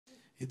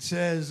It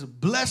says,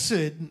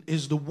 blessed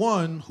is the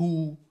one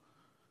who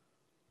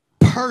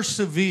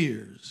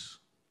perseveres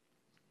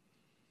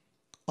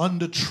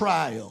under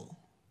trial,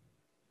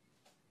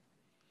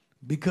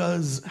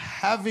 because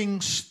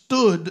having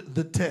stood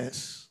the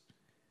test,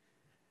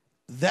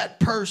 that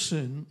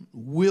person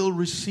will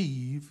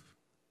receive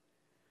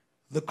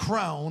the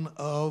crown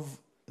of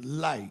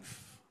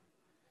life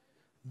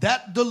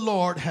that the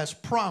Lord has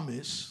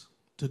promised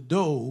to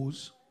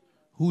those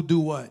who do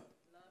what?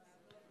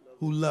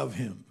 Who love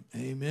him.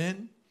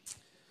 Amen.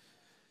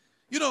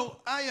 You know,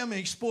 I am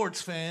a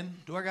sports fan.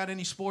 Do I got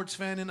any sports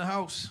fan in the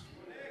house?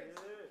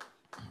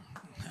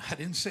 I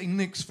didn't say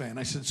Knicks fan.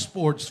 I said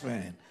sports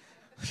fan.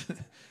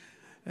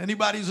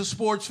 Anybody's a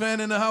sports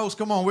fan in the house?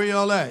 Come on, where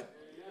y'all at?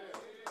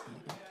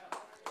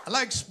 I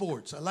like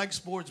sports. I like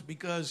sports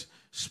because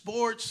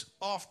sports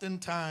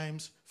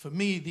oftentimes, for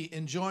me, the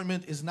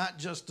enjoyment is not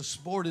just the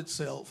sport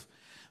itself,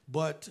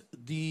 but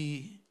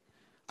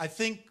I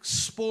think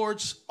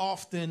sports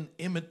often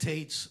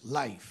imitates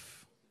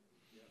life.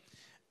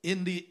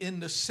 In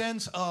the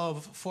sense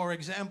of, for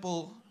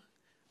example,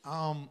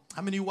 how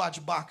many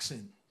watch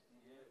boxing?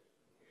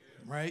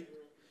 Right?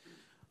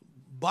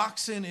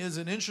 Boxing is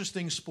an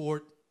interesting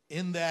sport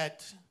in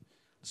that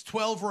it's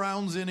 12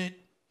 rounds in it,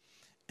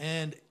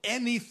 and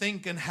anything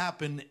can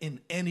happen in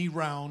any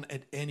round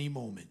at any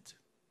moment.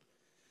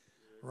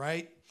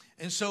 Right?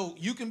 And so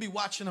you can be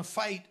watching a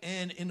fight,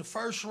 and in the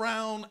first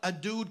round, a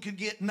dude could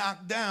get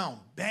knocked down,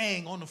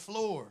 bang, on the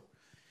floor.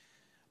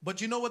 But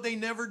you know what they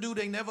never do?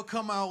 They never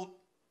come out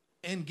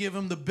and give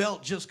him the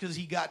belt just because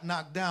he got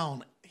knocked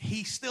down.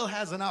 He still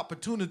has an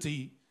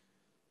opportunity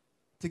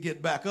to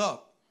get back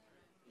up.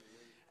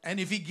 And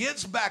if he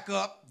gets back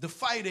up, the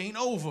fight ain't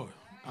over.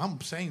 I'm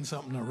saying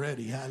something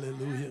already.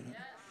 Hallelujah.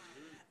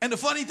 And the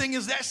funny thing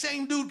is that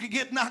same dude could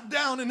get knocked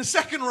down in the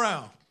second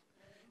round.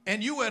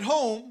 And you at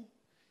home,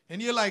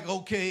 and you're like,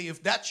 okay,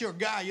 if that's your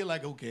guy, you're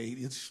like, okay,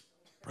 it's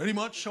pretty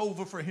much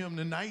over for him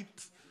tonight.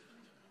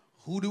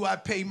 Who do I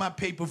pay my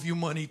pay-per-view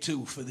money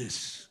to for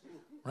this?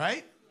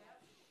 Right?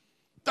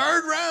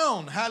 Third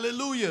round,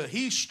 hallelujah,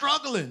 he's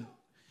struggling.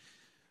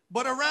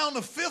 But around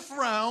the fifth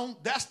round,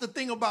 that's the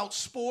thing about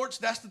sports.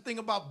 That's the thing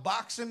about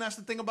boxing. That's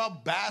the thing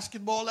about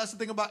basketball. That's the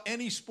thing about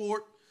any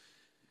sport.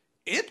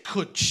 It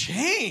could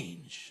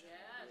change.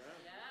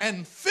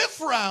 And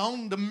fifth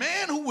round, the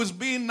man who was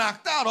being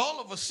knocked out all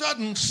of a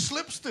sudden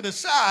slips to the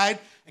side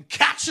and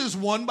catches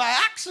one by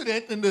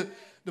accident. And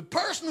the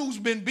person who's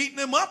been beating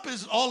him up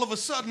is all of a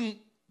sudden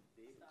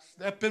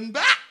stepping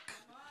back.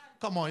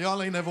 Come on,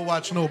 y'all ain't never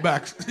watched no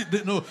backs.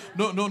 No.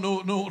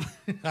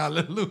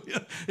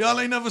 Hallelujah. Y'all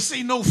ain't never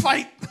seen no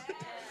fight.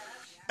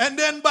 And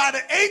then by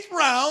the eighth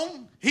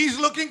round, he's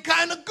looking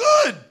kind of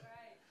good.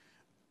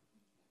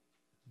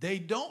 They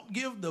don't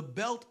give the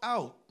belt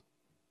out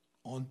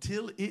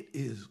until it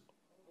is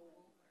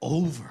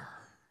over.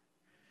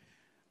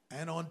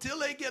 And until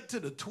they get to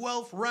the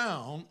 12th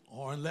round,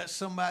 or unless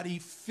somebody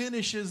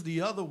finishes the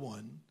other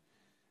one,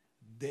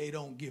 they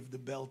don't give the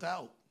belt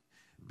out.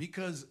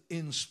 Because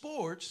in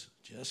sports,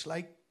 just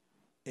like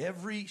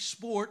every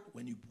sport,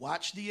 when you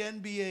watch the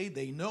NBA,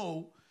 they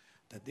know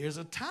that there's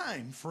a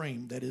time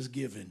frame that is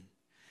given.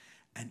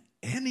 And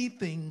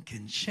anything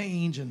can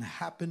change and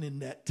happen in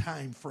that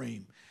time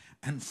frame.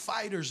 And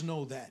fighters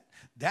know that.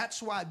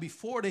 That's why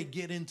before they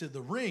get into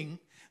the ring,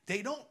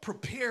 they don't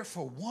prepare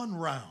for one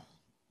round.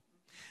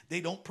 They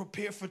don't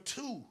prepare for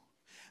two.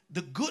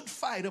 The good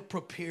fighter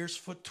prepares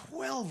for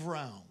 12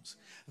 rounds.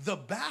 The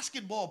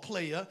basketball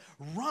player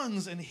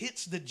runs and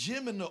hits the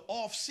gym in the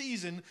off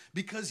season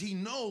because he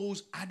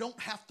knows I don't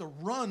have to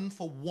run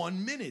for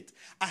 1 minute.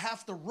 I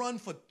have to run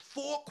for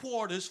 4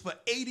 quarters for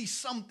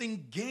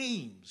 80-something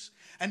games.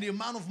 And the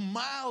amount of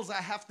miles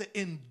I have to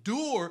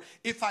endure,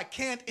 if I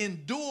can't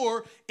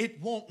endure,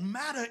 it won't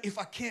matter if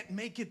I can't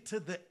make it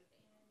to the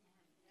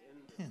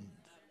end.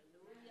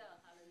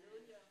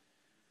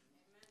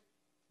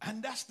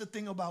 And that's the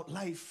thing about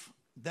life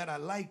that I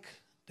like,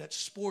 that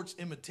sports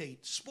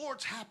imitate.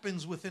 Sports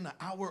happens within an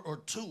hour or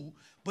two,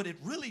 but it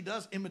really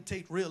does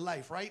imitate real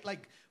life, right?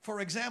 Like, for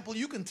example,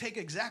 you can take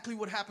exactly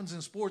what happens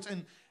in sports,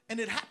 and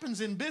it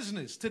happens in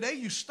business. Today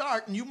you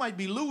start and you might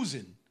be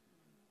losing.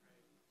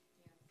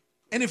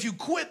 And if you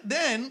quit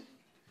then,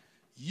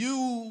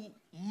 you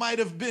might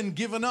have been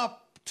given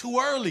up too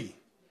early.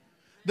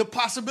 The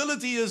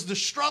possibility is the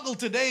struggle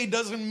today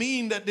doesn't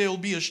mean that there will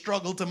be a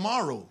struggle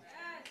tomorrow.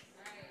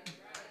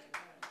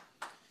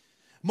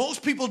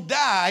 Most people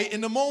die in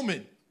the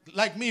moment.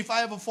 Like me, if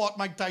I ever fought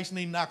Mike Tyson,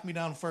 he knocked me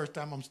down the first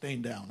time, I'm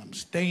staying down. I'm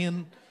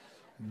staying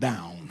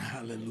down.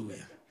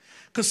 Hallelujah.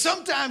 Because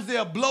sometimes there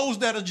are blows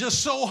that are just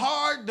so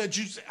hard that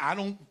you say, I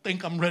don't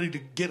think I'm ready to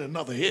get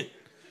another hit.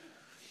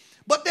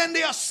 But then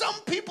there are some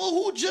people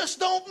who just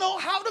don't know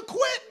how to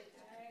quit.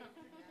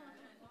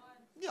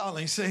 Y'all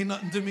ain't saying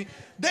nothing to me.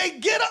 They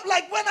get up,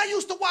 like when I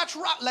used to watch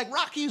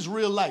Rocky's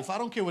real life. I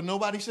don't care what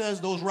nobody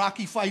says, those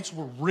Rocky fights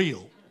were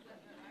real.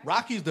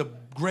 Rocky's the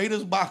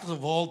greatest boxer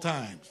of all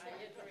times.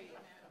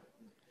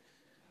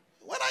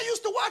 When I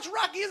used to watch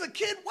Rocky as a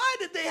kid, why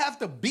did they have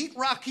to beat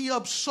Rocky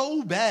up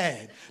so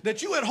bad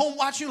that you at home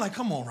watching like,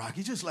 come on,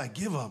 Rocky, just like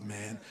give up,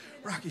 man.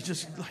 Rocky,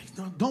 just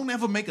like don't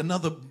ever make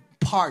another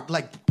part.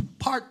 Like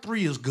part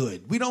 3 is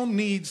good. We don't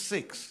need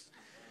 6.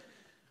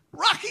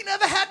 Rocky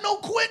never had no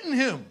quit in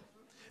him.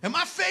 And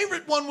my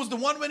favorite one was the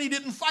one when he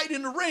didn't fight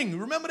in the ring.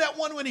 Remember that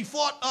one when he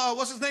fought,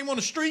 what's his name, on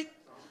the street?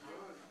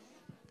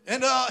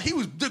 And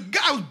the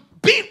guy was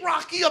beat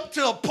Rocky up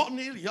to a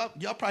point.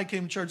 Y'all probably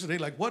came to church today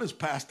like, what is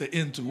Pastor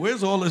into?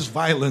 Where's all this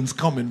violence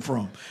coming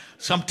from?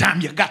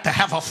 Sometimes you got to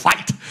have a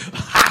fight.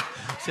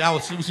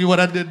 See what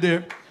I did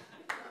there?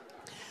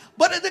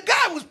 But the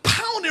guy was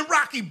pounding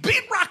Rocky,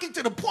 beat Rocky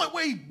to the point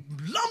where he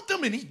lumped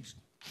him and he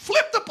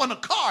flipped up on a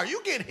car.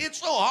 You get hit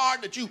so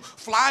hard that you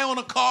fly on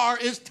a car,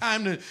 it's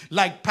time to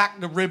like pack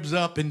the ribs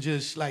up and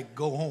just like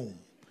go home.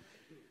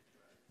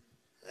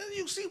 And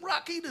you see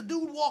Rocky, the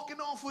dude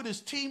walking off with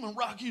his team, and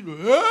Rocky,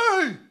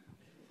 hey,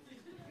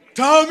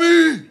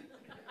 Tommy.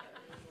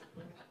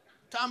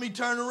 Tommy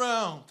turned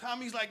around.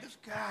 Tommy's like, this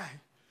guy.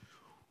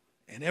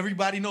 And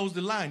everybody knows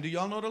the line. Do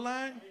y'all know the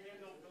line?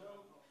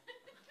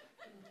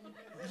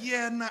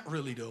 Yeah, not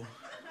really though.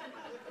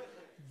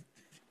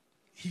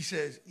 He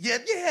says,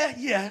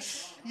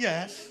 yes. Hear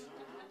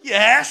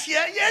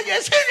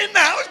it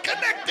now, it's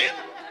connected.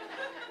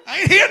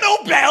 I ain't hear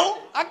no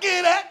bell. I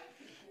get that.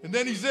 And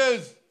then he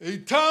says, hey,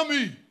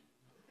 Tommy,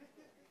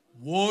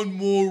 one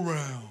more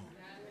round.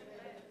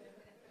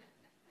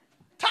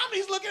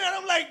 Tommy's looking at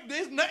him like,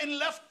 there's nothing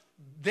left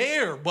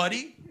there,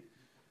 buddy.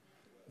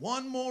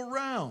 One more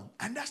round.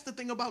 And that's the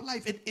thing about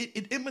life.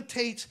 It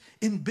imitates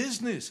in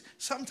business.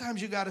 Sometimes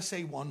you got to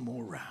say one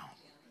more round.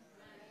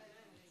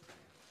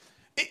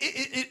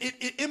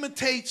 It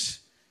imitates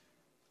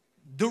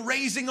the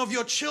raising of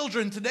your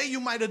children. Today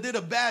you might have did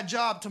a bad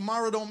job.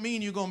 Tomorrow don't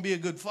mean you're going to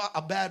be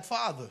a bad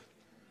father.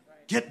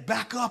 Get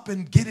back up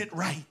and get it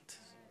right.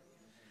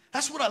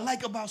 That's what I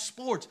like about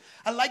sports.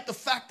 I like the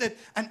fact that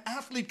an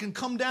athlete can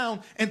come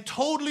down and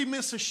totally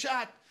miss a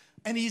shot,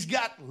 and he's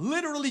got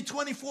literally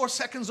 24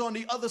 seconds on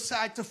the other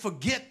side to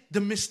forget the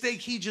mistake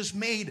he just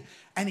made,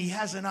 and he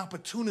has an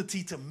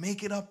opportunity to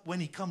make it up when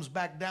he comes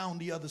back down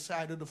the other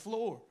side of the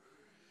floor.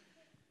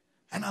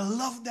 And I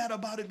love that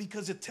about it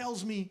because it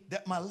tells me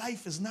that my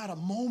life is not a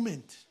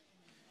moment.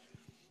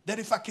 That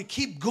if I could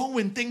keep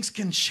going, things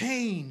can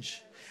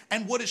change.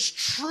 And what is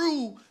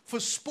true for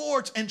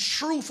sports and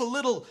true for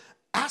little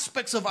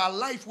aspects of our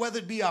life, whether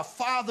it be our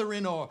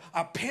fathering or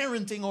our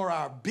parenting or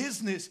our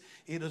business,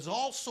 it is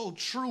also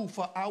true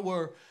for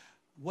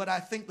what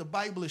I think the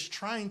Bible is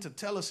trying to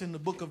tell us in the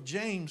book of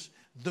James,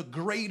 the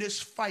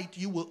greatest fight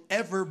you will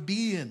ever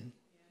be in,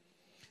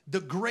 the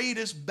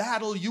greatest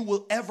battle you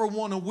will ever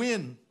want to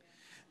win.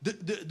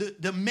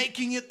 The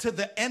making it to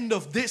the end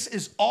of this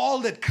is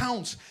all that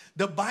counts.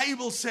 The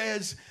Bible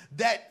says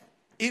that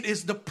it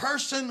is the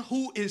person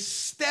who is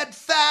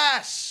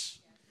steadfast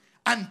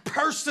and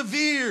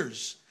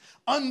perseveres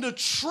under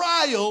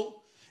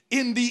trial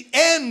in the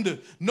end.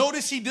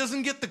 Notice he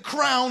doesn't get the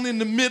crown in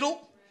the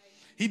middle.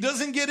 He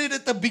doesn't get it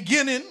at the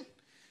beginning.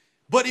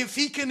 But if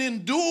he can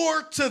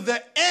endure to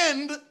the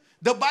end,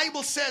 the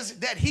Bible says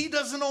that he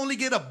doesn't only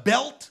get a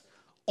belt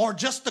or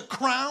just a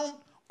crown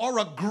or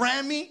a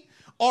Grammy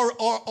or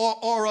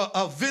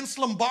a Vince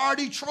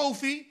Lombardi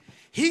trophy.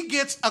 He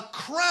gets a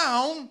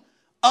crown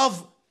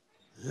of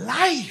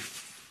life.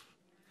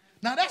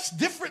 Now that's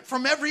different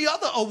from every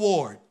other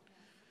award.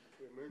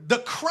 The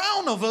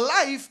crown of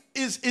life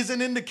is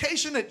an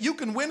indication that you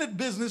can win at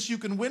business, you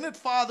can win at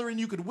fathering,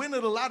 you could win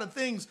at a lot of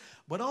things,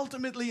 but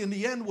ultimately in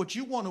the end what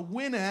you want to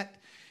win at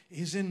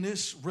is in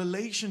this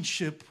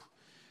relationship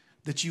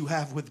that you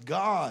have with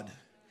God.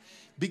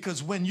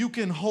 Because when you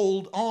can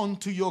hold on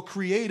to your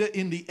Creator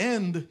in the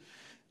end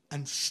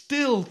and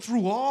still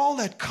through all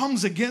that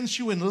comes against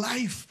you in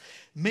life,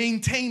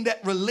 maintain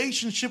that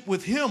relationship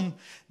with Him,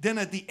 then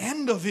at the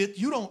end of it,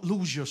 you don't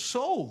lose your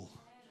soul.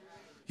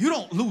 You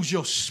don't lose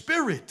your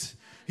spirit.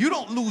 You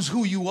don't lose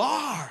who you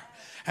are.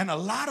 And a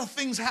lot of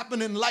things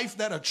happen in life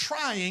that are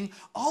trying.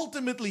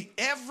 Ultimately,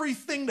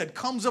 everything that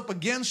comes up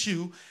against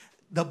you,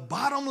 the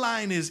bottom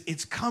line is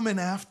it's coming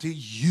after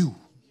you.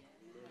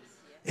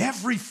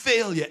 Every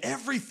failure,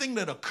 everything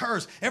that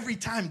occurs, every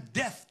time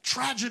death,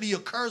 tragedy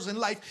occurs in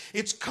life,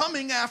 it's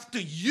coming after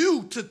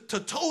you to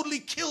totally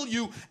kill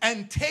you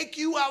and take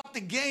you out the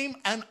game.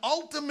 And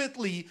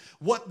ultimately,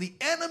 what the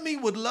enemy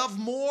would love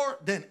more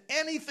than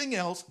anything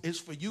else is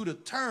for you to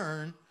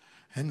turn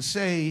and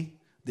say,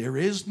 there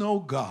is no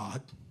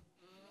God,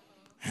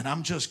 and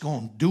I'm just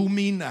going to do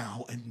me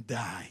now and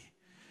die.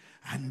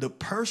 And the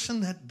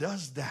person that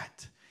does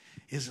that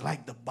is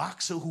like the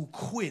boxer who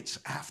quits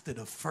after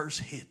the first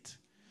hit.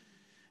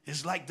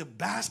 It's like the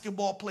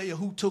basketball player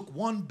who took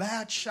one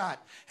bad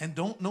shot and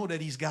don't know that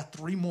he's got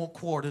 3 more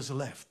quarters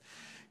left.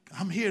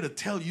 I'm here to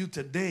tell you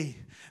today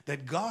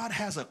that God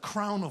has a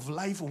crown of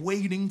life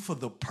waiting for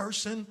the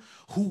person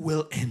who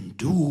will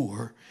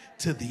endure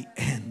to the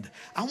end.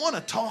 I want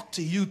to talk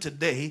to you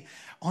today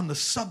on the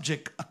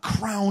subject, a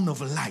crown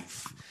of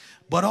life.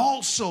 but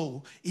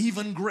also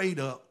even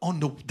greater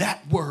on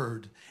that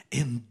word,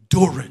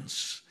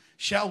 endurance.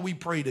 Shall we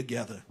pray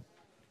together?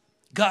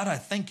 God, I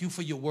thank you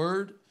for your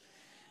word.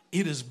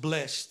 It is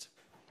blessed.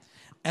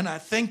 And I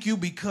thank you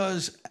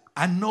because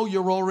I know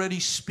you're already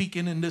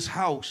speaking in this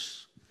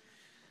house.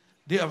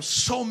 There are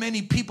so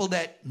many people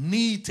that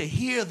need to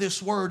hear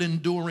this word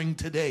enduring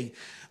today.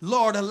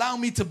 Lord, allow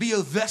me to be a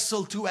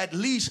vessel to at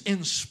least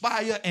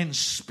inspire and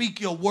speak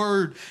your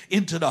word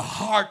into the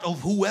heart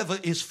of whoever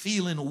is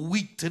feeling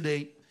weak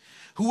today,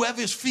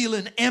 whoever is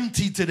feeling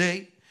empty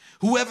today,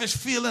 whoever's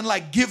feeling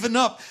like giving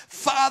up.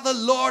 Father,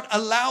 Lord,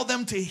 allow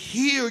them to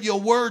hear your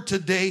word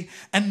today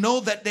and know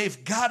that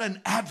they've got an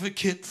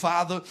advocate,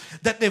 Father,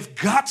 that they've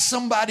got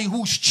somebody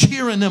who's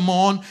cheering them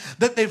on,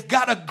 that they've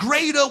got a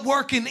greater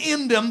working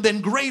in them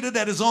than greater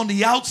that is on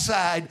the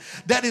outside,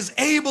 that is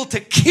able to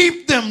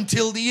keep them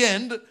till the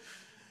end.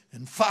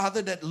 And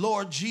Father, that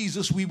Lord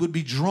Jesus, we would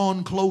be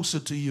drawn closer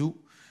to you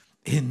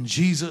in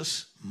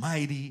Jesus'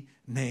 mighty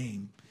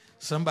name.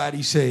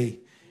 Somebody say,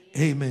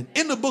 amen.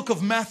 In the book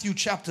of Matthew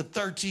chapter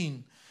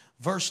 13,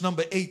 verse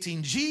number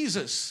 18,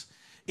 Jesus,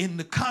 in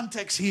the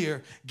context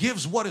here,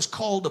 gives what is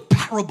called the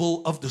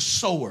parable of the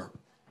sower,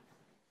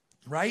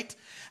 right?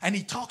 And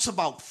he talks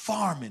about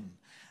farming.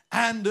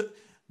 And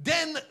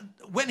then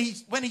when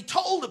he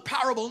told the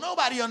parable,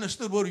 nobody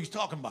understood what he was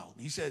talking about.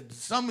 He said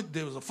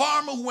there was a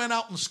farmer who went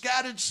out and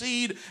scattered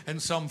seed,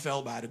 and some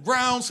fell by the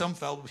ground, some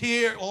fell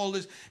here, all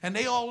this. And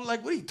they all were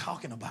like, what are you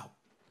talking about?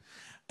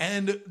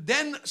 And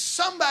then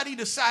somebody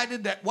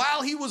decided that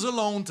while he was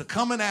alone to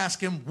come and ask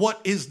him,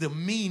 what is the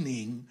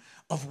meaning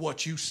of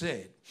what you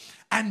said?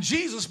 And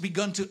Jesus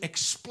began to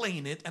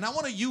explain it. And I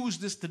want to use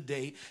this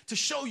today to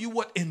show you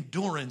what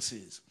endurance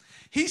is.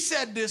 He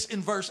said this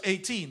in verse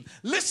 18.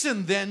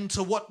 Listen then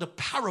to what the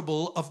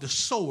parable of the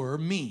sower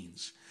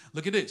means.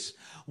 Look at this.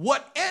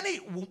 When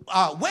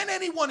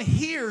anyone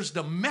hears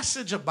the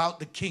message about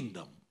the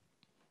kingdom,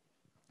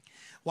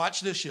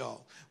 watch this,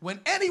 y'all. When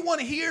anyone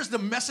hears the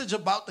message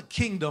about the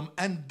kingdom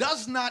and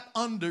does not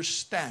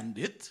understand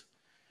it,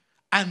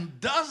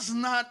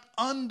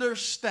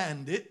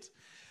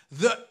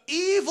 the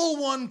evil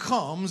one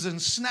comes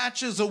and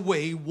snatches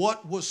away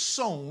what was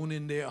sown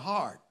in their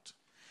heart.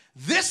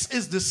 This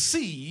is the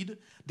seed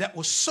that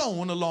was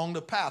sown along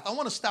the path. I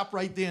want to stop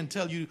right there and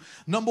tell you,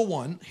 number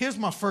one, here's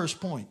my first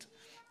point.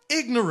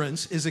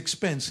 Ignorance is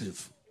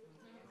expensive.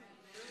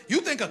 You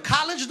think a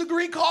college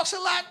degree costs a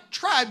lot?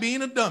 Try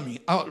being a dummy.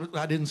 Oh,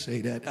 I didn't say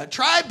that.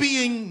 Try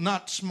being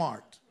not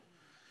smart.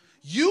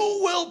 You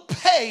will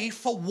pay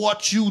for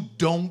what you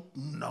don't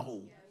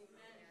know.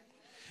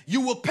 You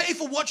will pay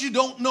for what you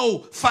don't know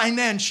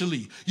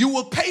financially. You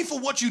will pay for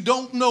what you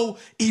don't know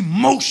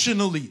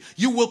emotionally.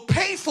 You will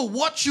pay for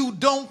what you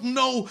don't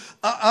know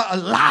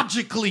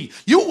logically.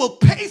 You will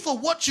pay for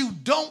what you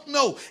don't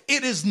know.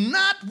 It is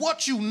not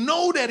what you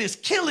know that is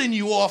killing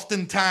you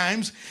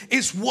oftentimes.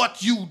 It's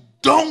what you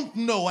don't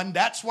know. And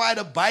that's why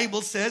the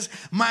Bible says,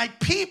 my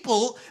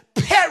people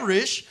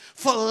perish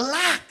for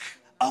lack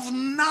of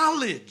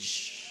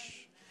knowledge.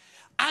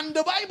 And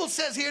the Bible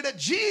says here that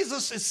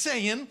Jesus is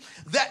saying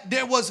that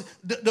there was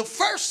the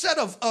first set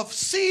of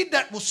seed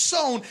that was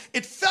sown.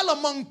 It fell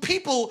among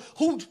people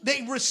who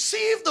they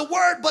received the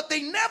word, but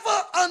they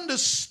never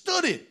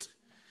understood it.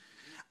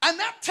 And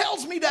that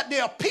tells me that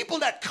there are people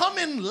that come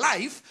in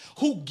life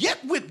who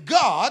get with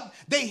God.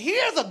 They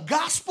hear the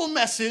gospel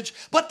message,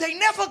 but they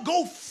never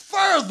go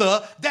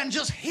further than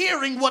just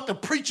hearing what the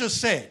preacher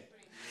said.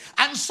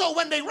 And so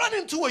when they run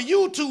into a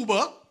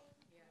YouTuber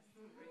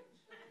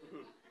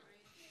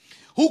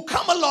who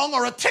come along,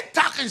 or a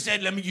TikToker, and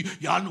said,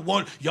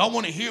 y'all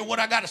want to hear what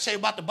I got to say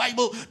about the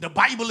Bible? The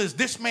Bible is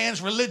this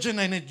man's religion,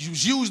 and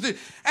it's used it.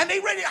 And they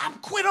ready, I'm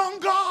quit on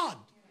God.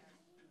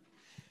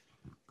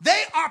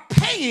 They are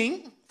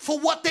paying for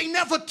what they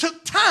never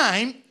took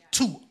time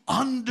to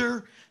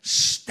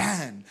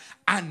understand.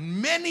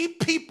 And many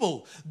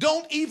people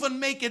don't even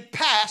make it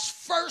past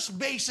first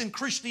base in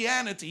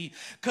Christianity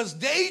because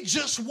they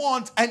just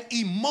want an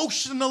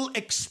emotional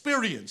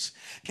experience.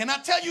 Can I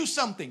tell you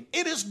something?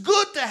 It is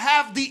good to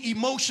have the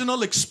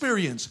emotional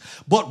experience,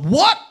 but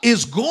what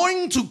is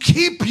going to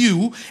keep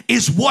you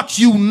is what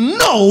you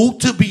know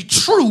to be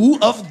true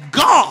of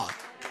God.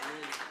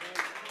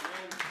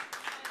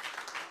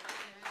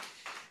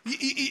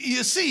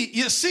 You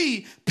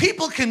see,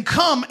 people can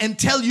come and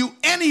tell you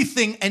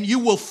anything and you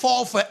will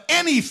fall for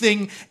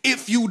anything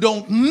if you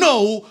don't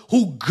know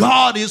who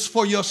God is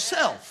for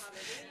yourself.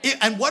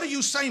 And what are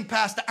you saying,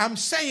 Pastor? I'm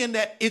saying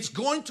that it's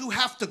going to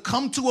have to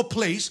come to a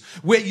place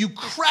where you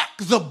crack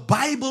the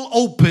Bible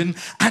open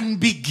and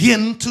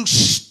begin to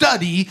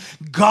study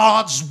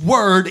God's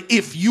word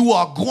if you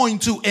are going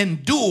to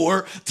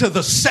endure to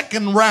the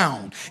second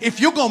round. If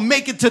you're going to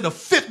make it to the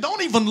fifth,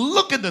 don't even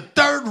look at the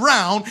third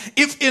round.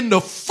 If in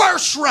the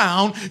first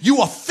round you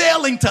are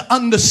failing to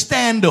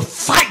understand the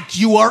fight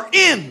you are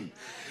in.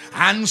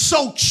 And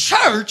so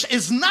church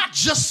is not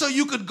just so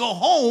you could go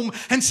home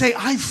and say,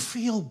 I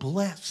feel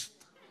blessed.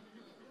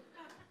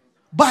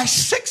 By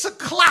 6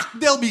 o'clock,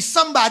 there'll be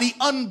somebody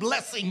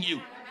unblessing you.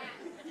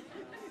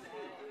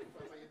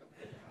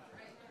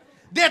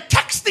 They're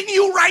texting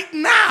you right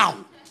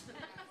now.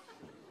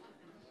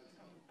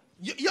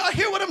 Y'all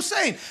hear what I'm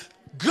saying?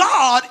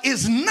 God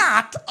is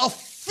not a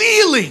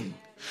feeling.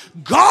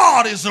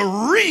 God is a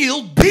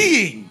real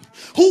being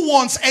who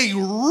wants a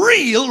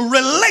real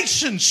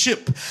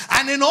relationship.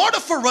 And in order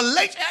for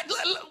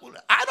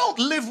I don't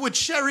live with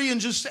Sherry and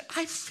just say,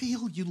 I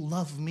feel you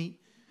love me.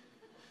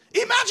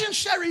 Imagine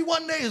Sherry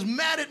one day is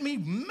mad at me,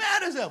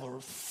 mad as ever,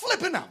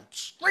 flipping out,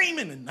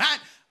 screaming, and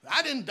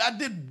I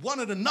did one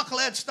of the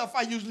knucklehead stuff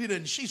I usually did,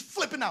 and she's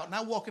flipping out, and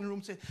I walk in the room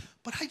and say,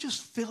 but I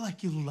just feel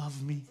like you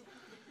love me.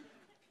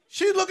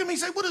 She'd look at me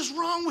and say, what is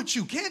wrong with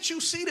you? Can't you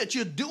see that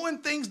you're doing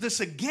things that's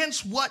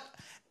against what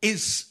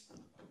is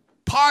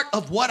part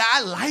of what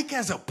I like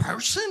as a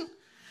person?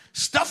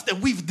 Stuff that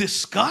we've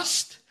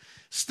discussed,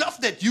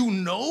 stuff that you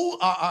know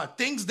are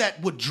things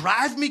that would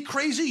drive me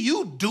crazy.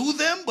 You do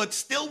them, but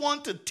still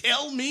want to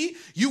tell me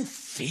you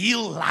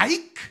feel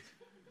like?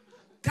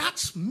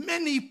 That's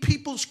many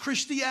people's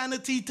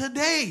Christianity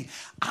today.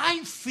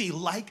 I feel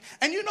like,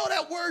 and you know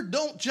that word,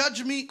 don't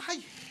judge me.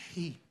 I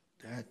hate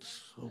that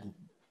so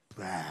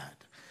bad.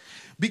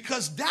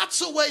 Because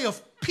that's a way of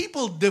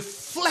people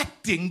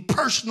deflecting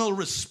personal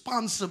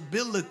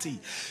responsibility.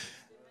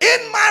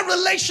 In my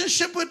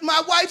relationship with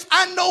my wife,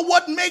 I know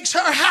what makes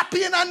her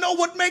happy and I know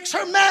what makes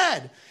her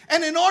mad.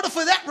 And in order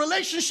for that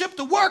relationship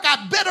to work,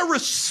 I better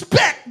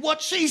respect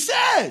what she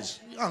says.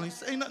 You only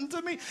say nothing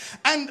to me.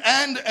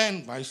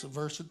 And vice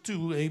versa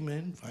too.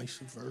 Amen. Vice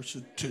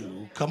versa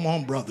too. Come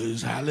on,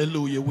 brothers.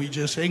 Hallelujah. We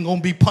just ain't going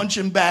to be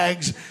punching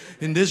bags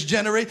in this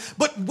generation.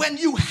 But when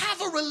you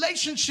have a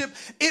relationship,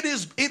 it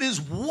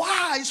is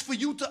wise for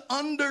you to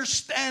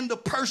understand the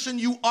person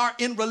you are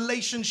in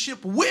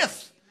relationship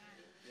with.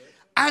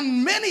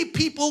 And many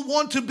people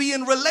want to be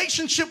in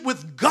relationship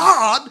with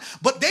God,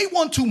 but they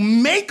want to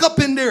make up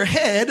in their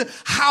head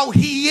how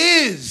he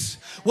is.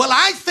 Well,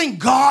 I think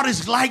God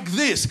is like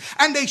this.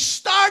 And they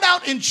start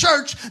out in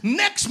church.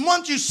 Next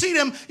month you see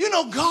them, you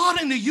know,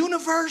 God in the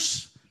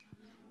universe.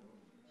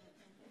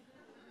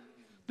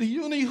 The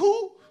uni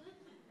who?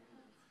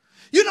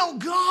 You know,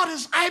 God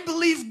is, I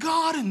believe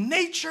God in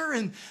nature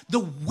and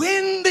the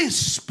wind is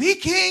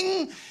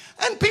speaking.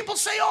 And people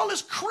say all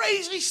this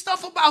crazy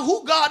stuff about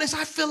who God is.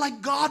 I feel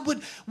like God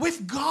would,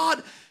 with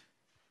God,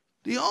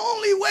 the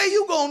only way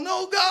you're going to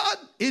know God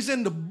is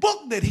in the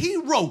book that he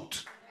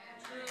wrote.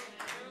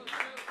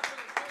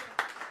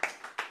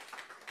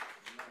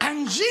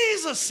 And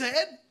Jesus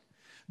said,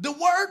 the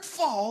word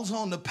falls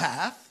on the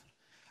path,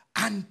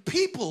 and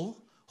people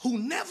who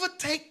never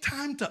take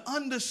time to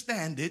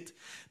understand it,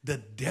 the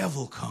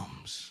devil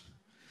comes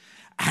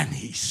and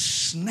he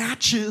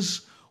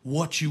snatches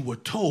what you were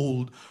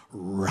told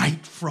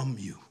right from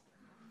you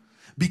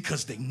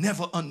because they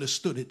never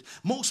understood it.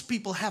 Most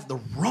people have the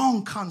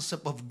wrong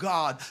concept of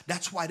God.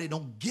 That's why they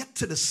don't get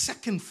to the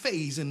second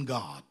phase in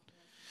God.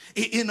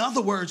 In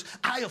other words,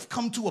 I have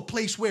come to a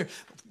place where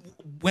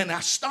when I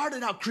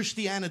started out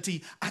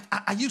Christianity,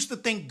 I used to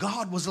think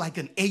God was like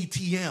an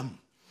ATM.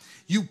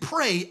 You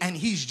pray and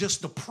he's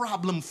just a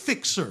problem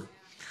fixer.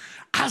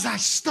 As I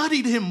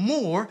studied him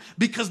more,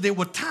 because there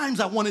were times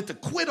I wanted to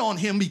quit on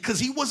him because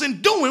he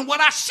wasn't doing what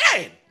I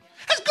said.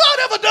 Has God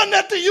ever done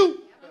that to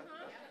you?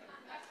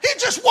 He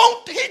just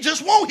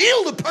won't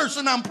heal the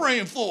person I'm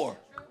praying for.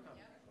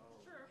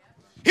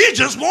 He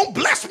just won't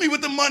bless me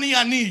with the money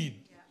I need.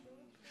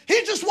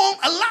 He just won't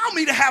allow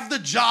me to have the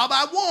job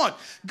I want.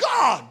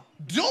 God,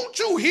 don't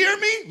you hear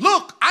me?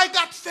 Look, I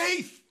got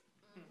faith.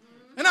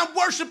 And I'm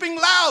worshiping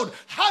loud.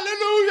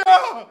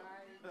 Hallelujah.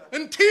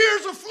 And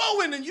tears are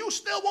flowing and you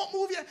still won't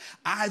move yet.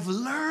 I've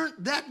learned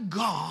that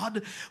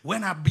God,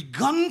 when I've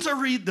begun to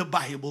read the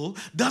Bible,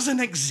 doesn't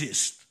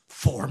exist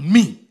for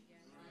me.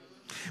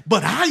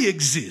 But I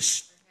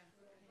exist.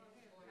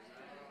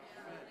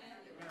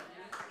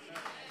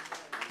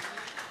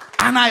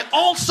 And I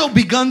also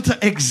begun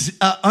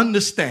to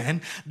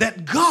understand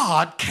that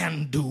God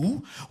can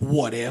do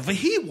whatever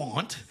he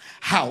wants,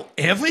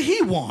 however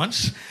he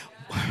wants.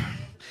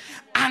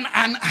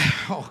 And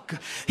oh God,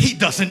 he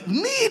doesn't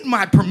need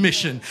my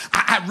permission.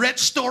 I read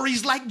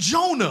stories like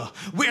Jonah,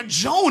 where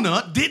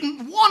Jonah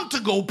didn't want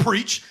to go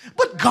preach,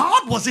 but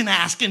God wasn't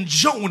asking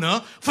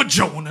Jonah for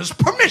Jonah's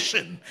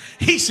permission.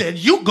 He said,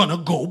 you're going to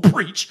go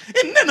preach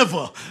in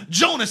Nineveh.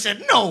 Jonah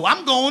said, no,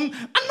 I'm going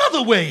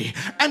another way.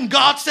 And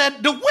God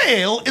said, the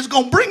whale is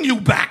going to bring you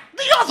back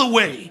the other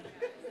way.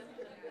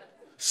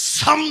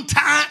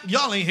 Sometime,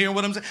 y'all ain't hearing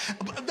what I'm saying.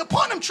 The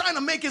point I'm trying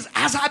to make is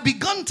as I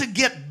begun to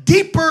get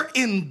deeper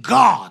in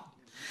God,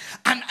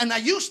 and I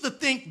used to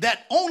think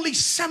that only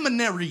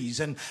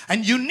seminaries and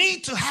you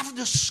need to have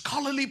the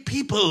scholarly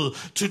people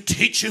to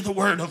teach you the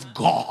word of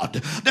God,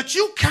 that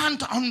you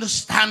can't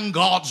understand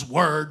God's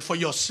word for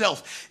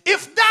yourself.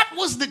 If that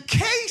was the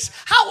case,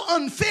 how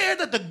unfair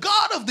that the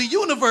God of the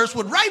universe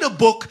would write a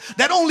book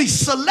that only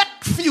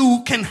select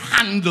few can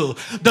handle.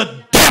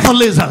 The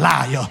devil is a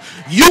liar.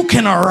 You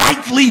can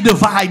rightly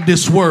divide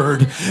this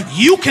word.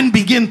 You can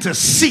begin to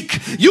seek.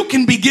 You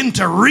can begin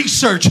to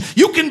research.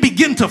 You can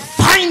begin to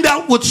find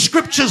out what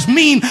scriptures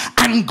mean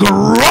and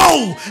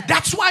grow.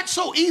 That's why it's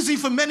so easy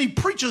for many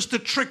preachers to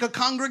trick a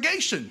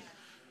congregation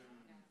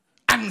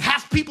and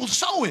have people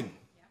sowing.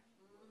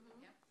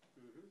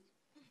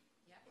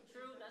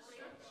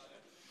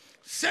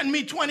 Send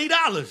me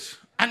 $20.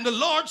 And the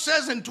Lord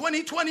says in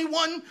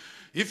 2021,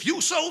 if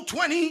you sow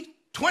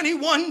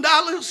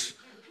 $21,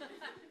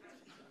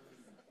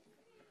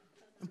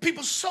 and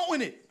people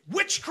sowing it.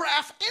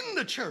 Witchcraft in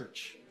the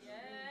church. Yes,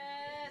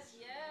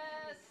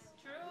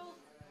 true.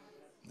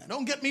 Now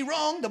don't get me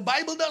wrong, the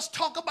Bible does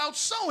talk about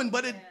sowing,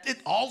 but it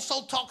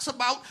also talks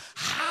about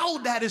how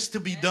that is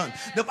to be done.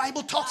 The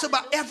Bible talks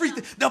about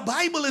everything. The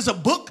Bible is a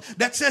book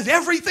that says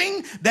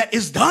everything that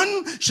is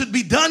done should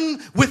be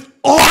done with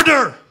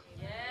order.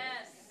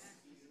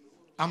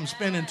 I'm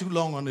spending too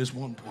long on this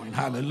one point.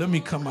 Hallelujah. Let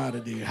me come out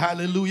of there.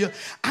 Hallelujah.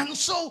 And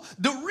so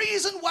the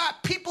reason why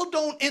people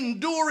don't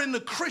endure in the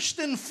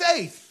Christian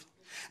faith,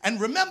 and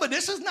remember,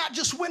 this is not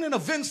just winning a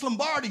Vince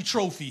Lombardi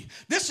trophy.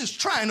 This is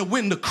trying to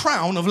win the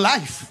crown of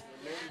life.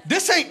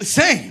 This ain't the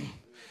same.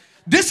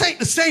 This ain't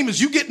the same as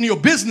you getting your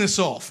business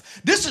off.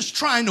 This is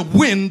trying to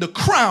win the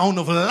crown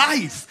of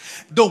life.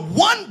 The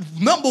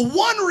number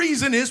one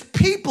reason is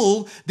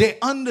people, their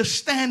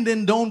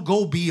understanding don't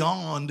go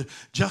beyond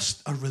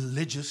just a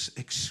religious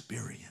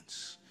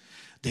experience.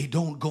 They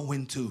don't go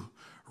into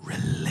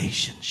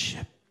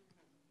relationship.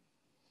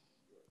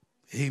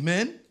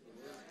 Amen.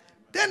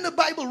 Then the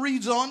Bible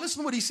reads on.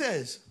 Listen to what he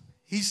says.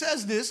 He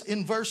says this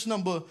in verse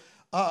number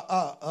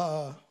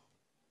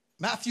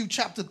Matthew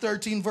chapter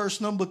 13, verse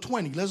number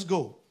 20. Let's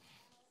go.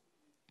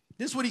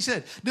 This is what he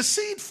said. The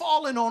seed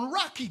falling on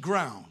rocky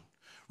ground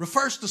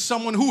refers to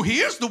someone who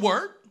hears the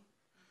word,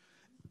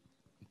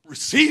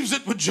 receives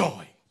it with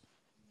joy.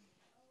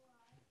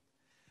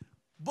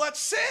 But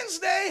since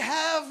they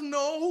have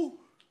no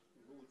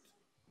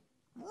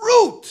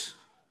root,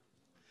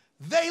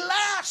 they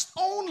last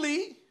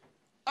only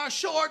a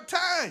short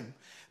time.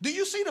 Do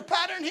you see the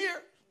pattern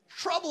here?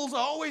 Troubles are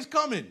always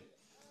coming.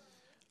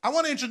 I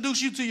want to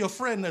introduce you to your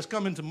friend that's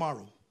coming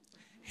tomorrow.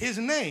 His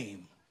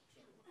name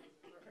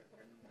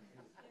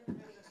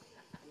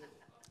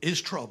is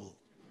trouble.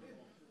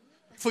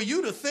 For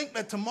you to think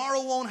that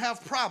tomorrow won't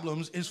have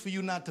problems is for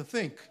you not to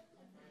think.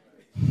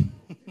 Y'all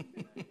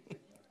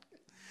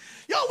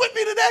with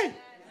me today?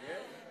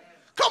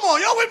 Come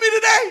on, y'all with me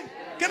today?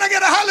 Can I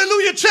get a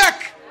hallelujah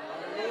check?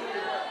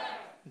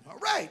 All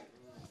right.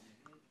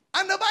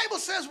 And the Bible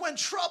says when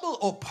trouble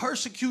or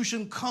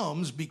persecution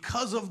comes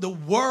because of the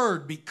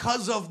word,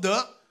 because of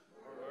the,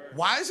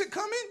 why is it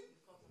coming?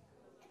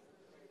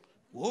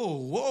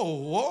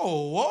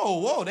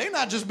 Whoa. They're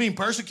not just being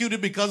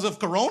persecuted because of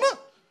corona,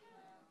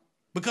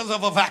 because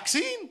of a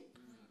vaccine,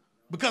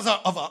 because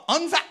of an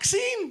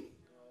unvaccine.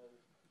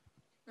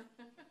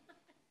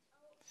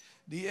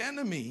 The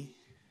enemy,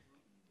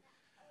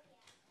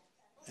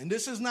 and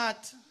this is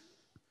not,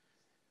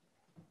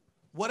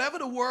 whatever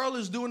the world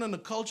is doing and the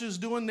culture is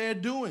doing, they're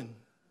doing.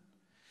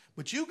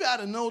 But you got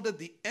to know that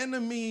the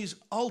enemy's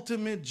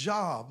ultimate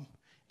job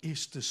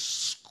is to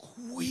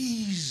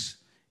squeeze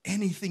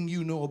anything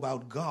you know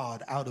about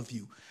God out of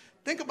you.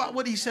 Think about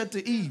what he said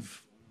to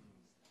Eve.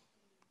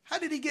 How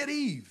did he get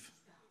Eve?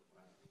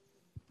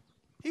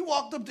 He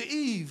walked up to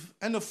Eve,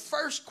 and the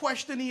first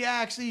question he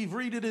asked Eve,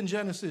 read it in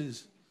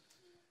Genesis.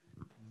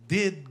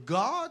 Did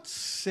God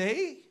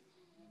say?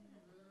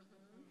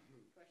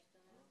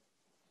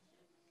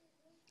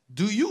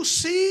 Do you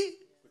see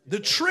the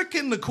trick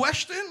in the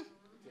question?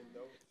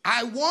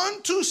 I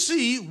want to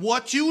see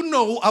what you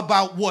know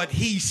about what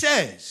he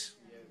says.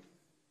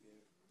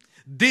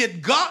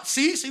 Did God,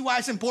 see why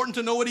it's important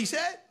to know what he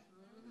said?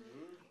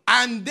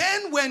 And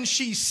then when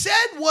she said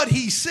what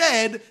he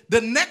said,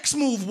 the next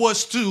move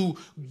was to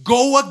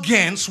go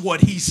against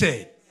what he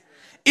said.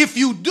 If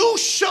you do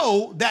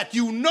show that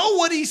you know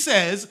what he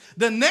says,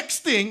 the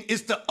next thing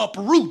is to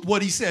uproot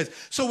what he says.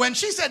 So when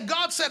she said,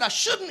 God said I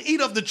shouldn't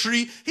eat of the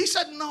tree, he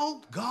said,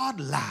 no, God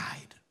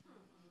lied.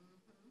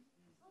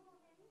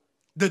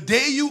 The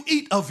day you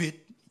eat of it,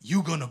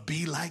 you're going to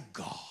be like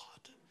God.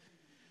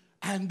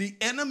 And the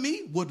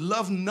enemy would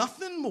love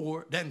nothing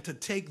more than to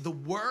take the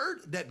word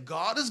that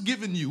God has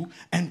given you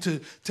and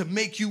to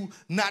make you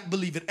not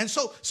believe it. And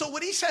so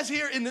what he says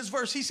here in this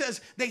verse, he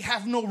says they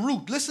have no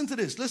root. Listen to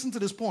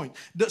this point.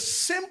 The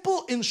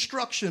simple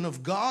instruction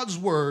of God's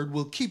word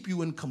will keep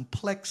you in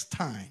complex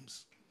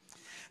times.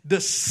 The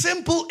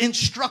simple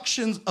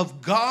instructions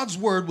of God's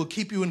word will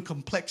keep you in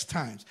complex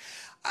times.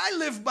 I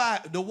live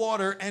by the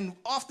water, and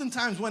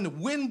oftentimes when the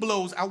wind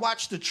blows, I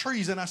watch the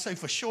trees and I say,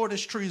 for sure this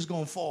tree is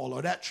going to fall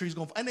or that tree is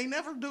going to fall. And they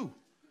never do.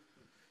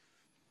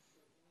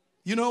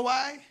 You know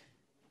why?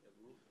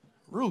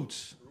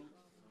 Roots.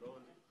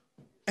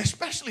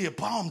 Especially a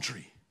palm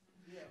tree.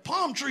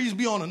 Palm trees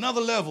be on another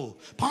level.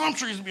 Palm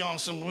trees be on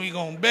some, we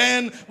going to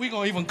bend. We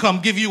going to even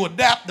come give you a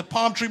dap. The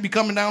palm tree be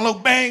coming down low,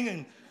 bang,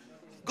 and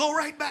Go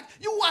right back.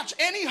 You watch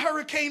any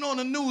hurricane on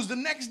the news, the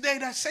next day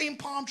that same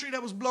palm tree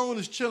that was blowing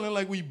is chilling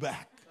like we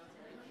back.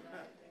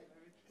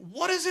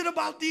 What is it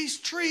about these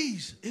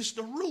trees? It's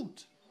the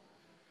root.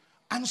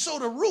 And so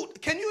the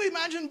root, can you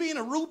imagine being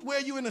a root where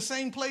you're in the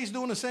same place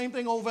doing the same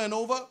thing over and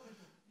over?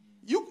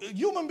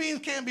 Human beings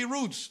can't be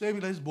roots. They be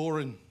like, it's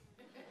boring.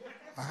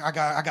 I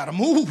got to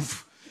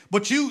move.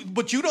 But you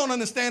don't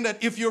understand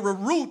that if you're a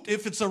root,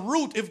 if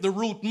the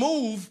root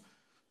move,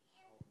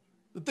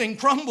 the thing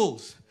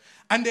crumbles.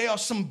 And there are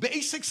some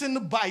basics in the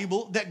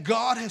Bible that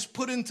God has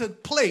put into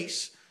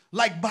place,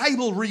 like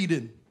Bible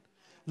reading,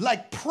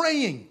 like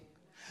praying,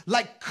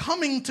 like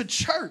coming to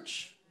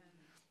church,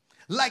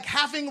 like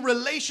having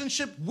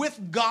relationship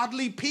with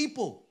godly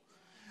people.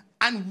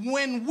 And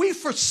when we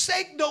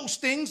forsake those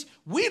things,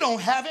 we don't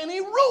have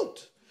any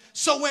root.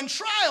 So when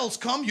trials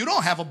come, you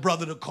don't have a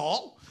brother to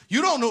call.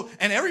 You don't know.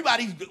 And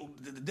everybody,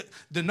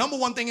 the number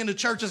one thing in the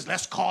church is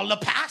let's call the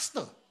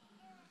pastor.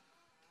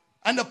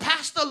 And the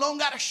pastor alone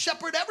got to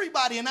shepherd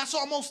everybody, and that's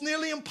almost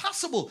nearly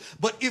impossible.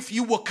 But if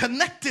you were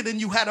connected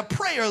and you had a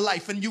prayer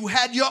life and you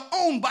had your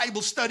own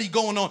Bible study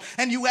going on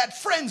and you had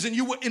friends and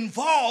you were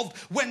involved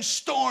when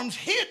storms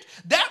hit,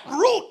 that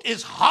root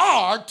is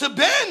hard to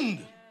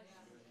bend.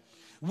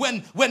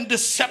 When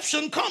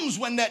deception comes,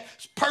 when that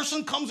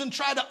person comes and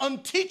try to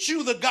unteach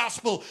you the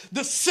gospel,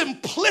 the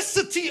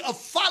simplicity of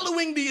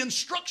following the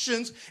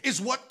instructions is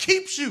what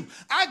keeps you.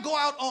 I go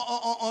out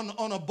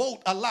on a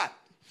boat a lot.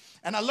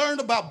 And I learned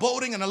about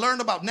boating and I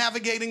learned about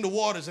navigating the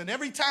waters. And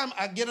every time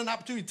I get an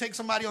opportunity to take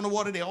somebody on the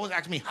water, they always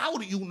ask me, how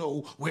do you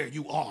know where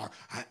you are?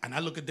 And I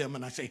look at them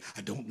and I say,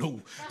 I don't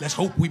know. Let's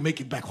hope we make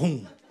it back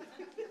home.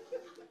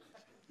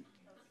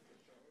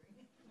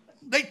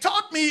 They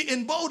taught me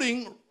in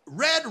boating,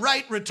 red,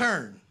 right,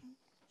 return.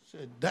 I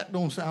said, that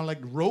don't sound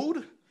like the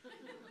road.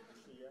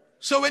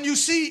 So when you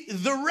see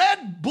the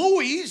red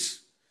buoys,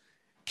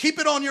 keep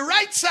it on your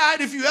right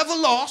side if you ever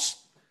lost.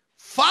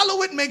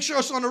 Follow it, make sure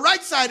it's on the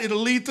right side, it'll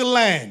lead to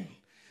land.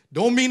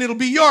 Don't mean it'll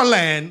be your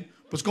land,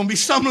 but it's going to be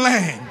some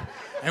land.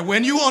 And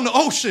when you're on the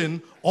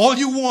ocean, all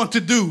you want to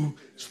do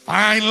is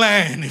find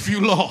land if you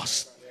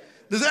lost.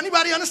 Does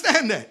anybody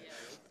understand that?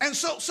 And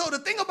so the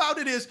thing about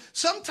it is,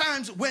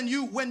 sometimes when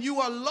you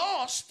are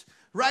lost,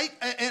 right?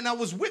 And I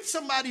was with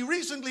somebody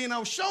recently and I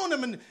was showing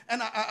them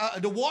and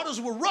the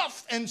waters were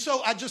rough. And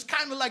so I just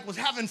kind of like was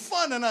having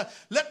fun and I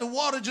let the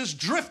water just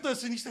drift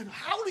us. And he said,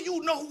 how do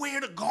you know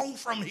where to go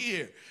from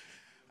here?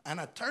 And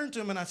I turned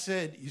to him and I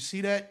said, you see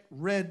that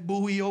red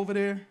buoy over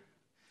there?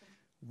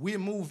 We're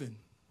moving.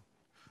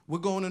 We're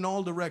going in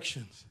all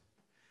directions.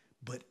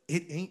 But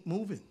it ain't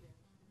moving.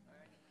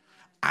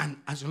 And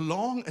as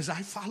long as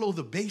I follow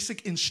the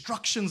basic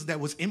instructions that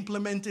was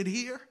implemented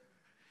here,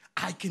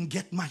 I can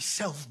get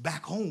myself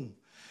back home.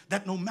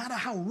 That no matter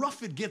how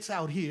rough it gets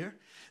out here,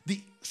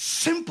 the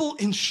simple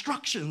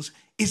instructions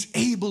is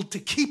able to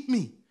keep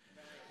me.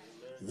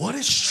 What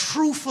is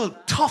true for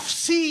tough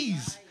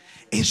seas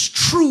is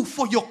true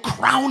for your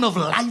crown of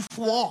life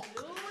walk.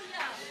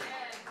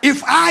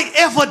 If I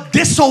ever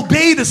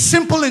disobeyed the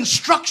simple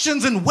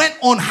instructions and went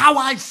on how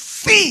I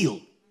feel,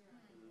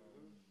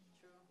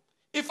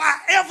 if I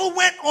ever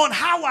went on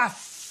how I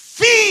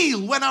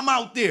feel when I'm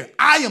out there,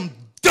 I am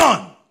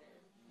done.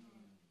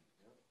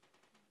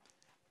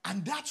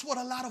 And that's what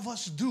a lot of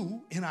us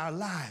do in our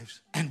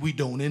lives, and we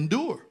don't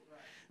endure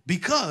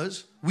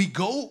because we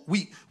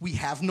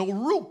have no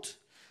root.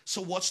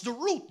 So what's the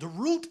root? The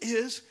root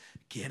is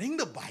getting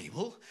the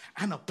Bible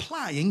and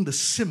applying the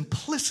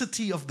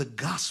simplicity of the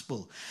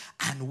gospel.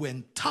 And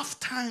when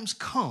tough times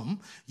come,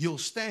 you'll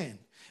stand.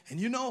 And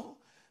you know,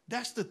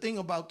 that's the thing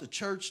about the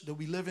church that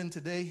we live in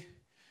today.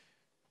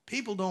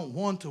 People don't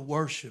want to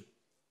worship.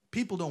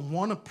 People don't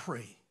want to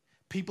pray.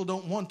 People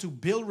don't want to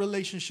build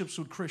relationships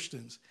with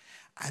Christians.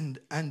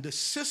 And the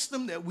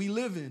system that we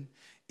live in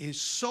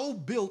is so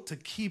built to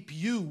keep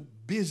you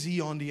busy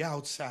on the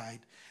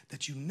outside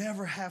that you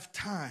never have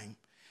time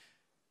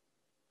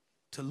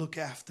to look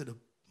after the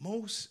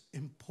most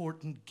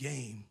important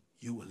game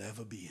you will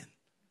ever be in.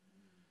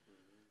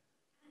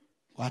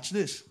 Watch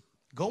this.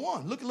 Go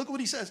on. Look what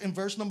he says in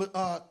verse number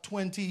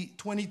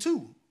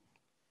 22.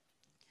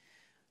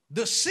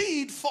 The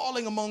seed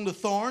falling among the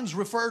thorns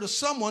refer to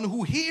someone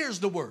who hears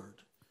the word,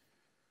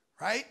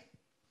 right?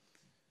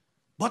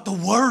 But the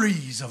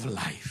worries of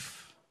life.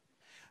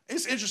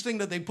 It's interesting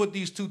that they put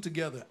these two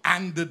together.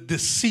 And the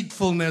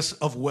deceitfulness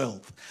of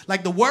wealth.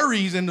 Like the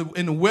worries and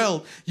the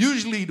wealth,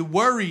 usually the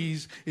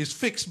worries is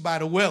fixed by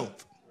the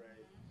wealth.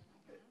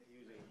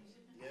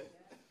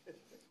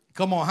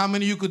 Come on, how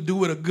many of you could do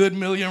with a good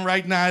million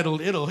right now?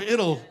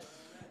 It'll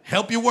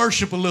help you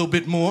worship a little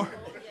bit more.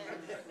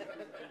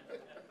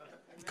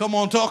 Come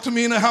on, talk to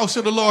me in the house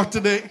of the Lord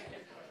today.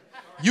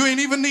 You ain't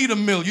even need a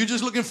mill. You're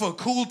just looking for a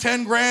cool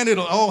 10 grand.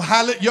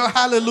 Your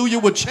hallelujah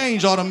would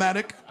change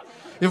automatic.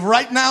 If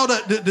right now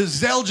the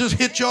Zelle just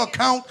hit your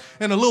account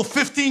and a little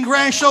 15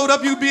 grand showed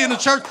up, you'd be in the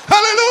church.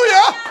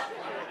 Hallelujah!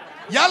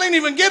 Y'all ain't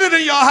even get it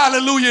in y'all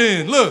hallelujah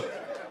in. Look.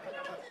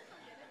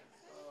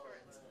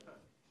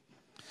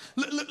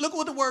 Look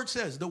what the word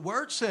says. The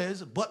word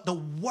says, but the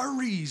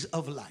worries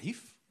of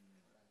life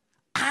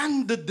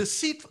and the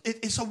deceit,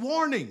 it's a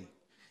warning.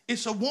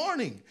 It's a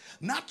warning.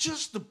 Not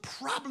just the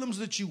problems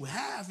that you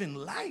have in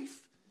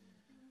life,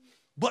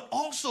 but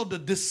also the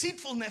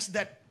deceitfulness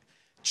that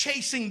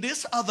chasing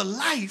this other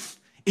life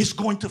is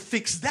going to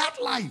fix that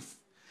life.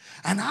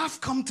 And I've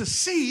come to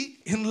see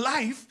in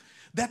life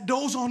that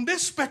those on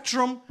this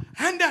spectrum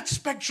and that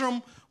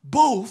spectrum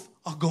both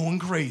are going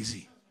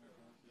crazy.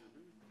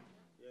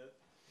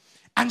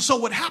 And so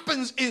what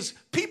happens is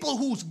people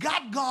who's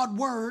got God's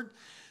word,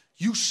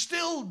 you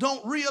still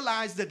don't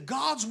realize that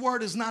God's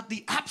word is not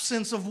the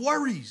absence of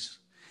worries.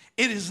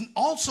 It is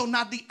also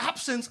not the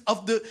absence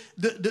of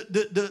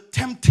the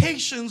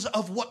temptations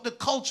of what the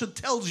culture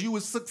tells you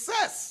is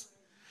success.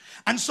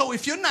 And so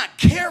if you're not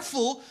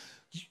careful,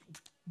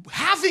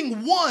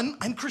 having one,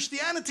 and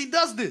Christianity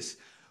does this,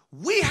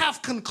 we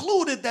have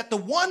concluded that the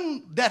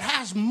one that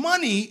has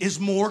money is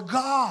more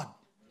God.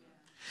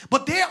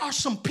 But there are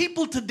some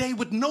people today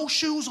with no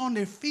shoes on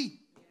their feet.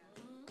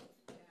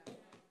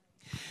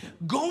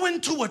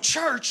 Going to a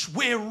church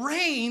where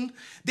rain,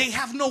 they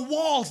have no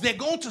walls. They're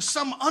going to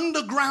some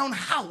underground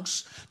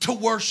house to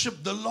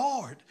worship the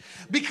Lord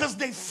because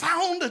they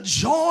found a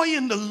joy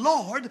in the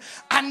Lord.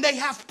 And they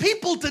have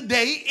people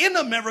today in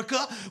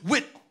America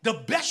with the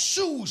best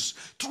shoes,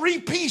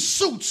 three-piece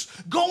suits,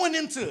 going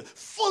into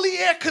fully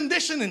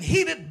air-conditioned and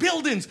heated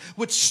buildings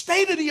with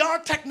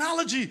state-of-the-art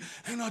technology.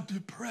 And I'm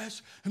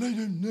depressed, and I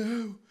don't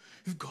know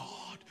if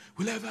God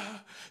will ever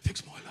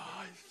fix my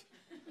life.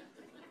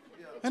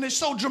 And it's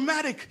so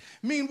dramatic.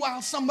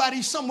 Meanwhile,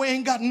 somebody somewhere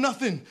ain't got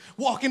nothing,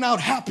 walking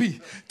out happy.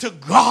 To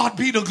God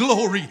be the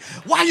glory.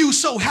 Why you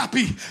so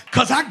happy?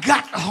 Because I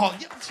got... Oh,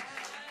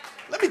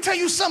 let me tell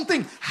you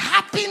something.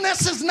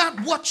 Happiness is not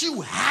what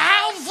you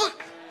have.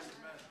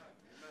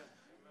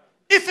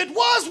 If it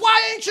was,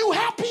 why ain't you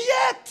happy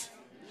yet?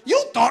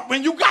 You thought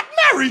when you got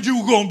married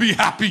you were going to be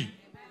happy.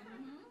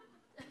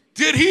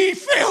 Did he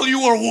fail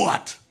you or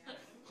what?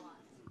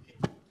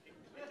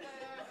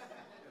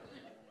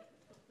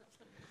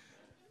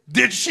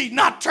 Did she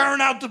not turn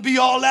out to be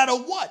all that or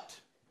what?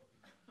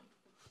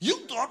 You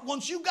thought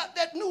once you got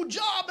that new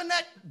job and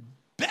that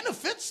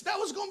benefits, that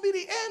was going to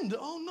be the end.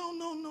 Oh, no,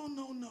 no, no,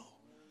 no, no.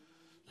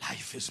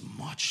 Life is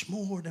much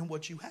more than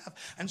what you have.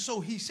 And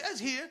so he says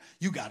here,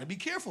 you got to be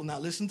careful. Now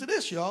listen to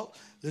this, y'all.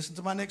 Listen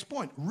to my next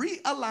point.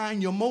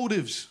 Realign your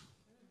motives.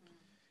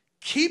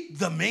 Keep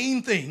the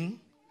main thing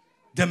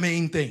the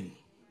main thing.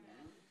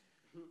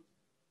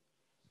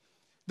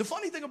 The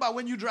funny thing about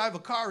when you drive a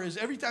car is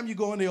every time you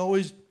go in, they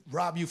always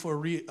rob you for a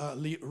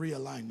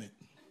realignment.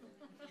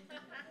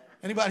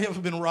 Anybody ever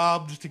been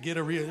robbed to get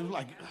a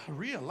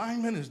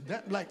realignment? Is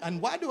that like,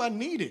 and why do I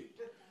need it?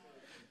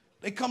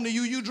 They come to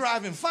you, you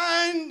driving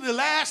fine the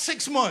last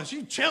 6 months.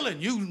 You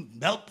chilling. You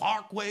Belt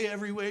Parkway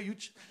everywhere.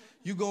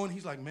 You going,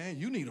 he's like, man,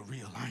 you need a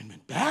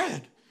realignment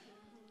bad.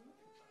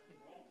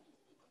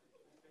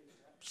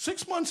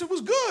 6 months, it was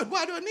good.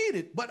 Why do I need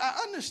it? But I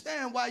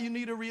understand why you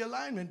need a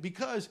realignment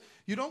because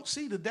you don't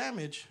see the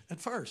damage at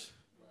first.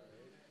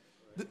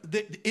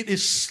 It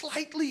is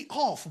slightly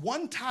off.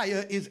 One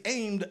tire is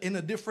aimed in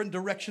a different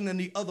direction than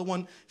the other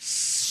one,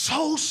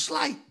 so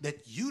slight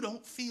that you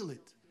don't feel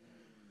it.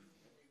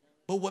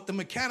 But what the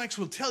mechanics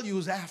will tell you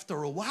is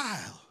after a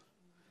while,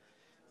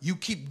 you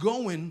keep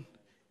going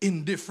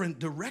in different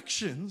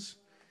directions,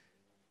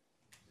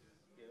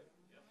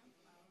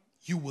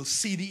 you will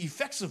see the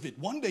effects of it.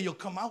 One day you'll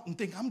come out and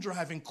think, I'm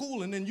driving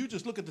cool, and then you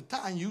just look at the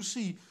tire and you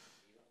see,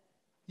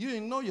 you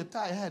didn't know your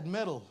tire had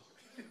metal.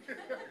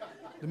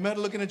 The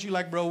metal looking at you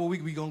like, bro, we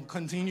going to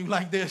continue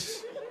like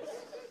this?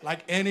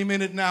 Like any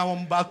minute now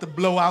I'm about to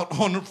blow out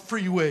on the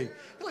freeway.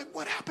 You're like,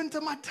 what happened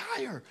to my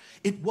tire?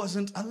 It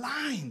wasn't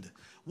aligned.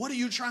 What are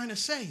you trying to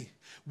say?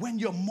 When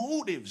your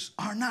motives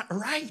are not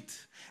right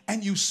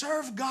and you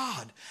serve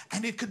God,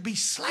 and it could be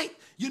slight,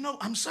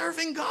 I'm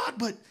serving God,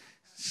 but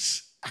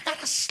I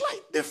got a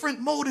slight different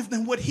motive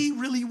than what he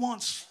really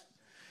wants.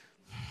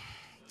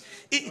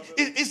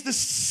 It's the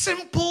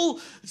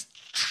simple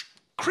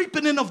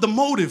creeping in of the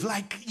motive.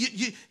 Like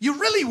you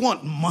really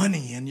want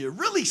money and you're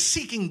really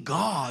seeking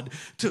God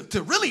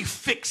to really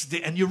fix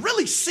it, and you're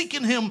really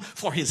seeking him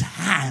for his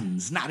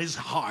hands, not his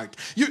heart.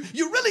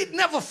 You really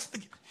never...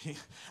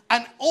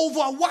 And over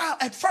a while,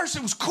 at first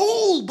it was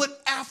cool,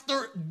 but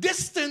after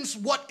distance,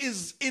 what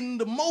is in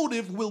the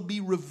motive will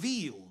be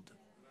revealed.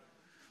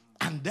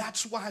 And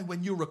that's why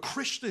when you're a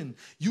Christian,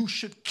 you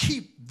should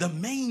keep the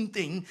main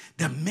thing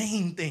the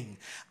main thing.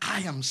 I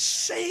am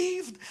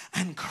saved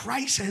and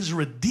Christ has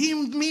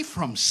redeemed me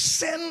from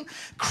sin.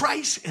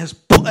 Christ has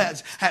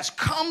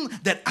come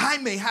that I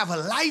may have a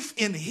life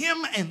in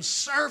him and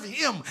serve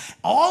him.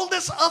 All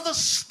this other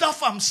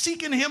stuff I'm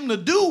seeking him to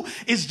do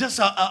is just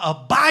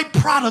a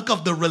byproduct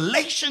of the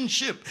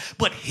relationship.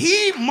 But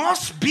he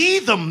must be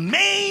the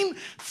main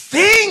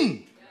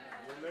thing.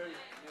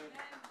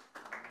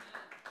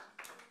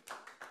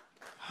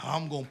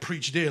 I'm going to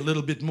preach there a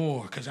little bit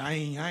more because I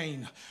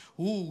ain't.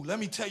 Ooh, let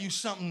me tell you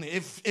something.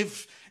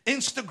 If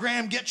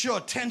Instagram get your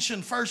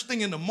attention first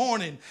thing in the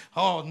morning.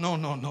 Oh,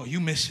 no, you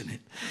missing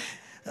it.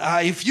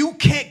 If you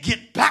can't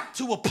get back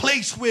to a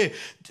place where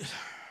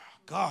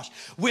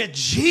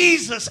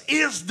Jesus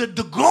is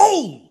the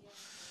goal.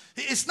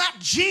 It's not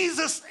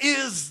Jesus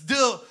is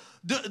the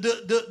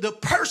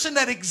person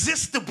that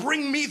exists to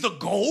bring me the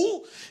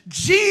goal.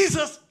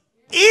 Jesus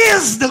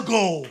is the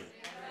goal.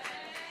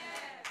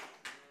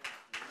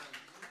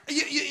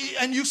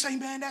 And you say,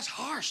 man, that's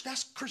harsh.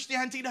 That's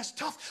Christianity. That's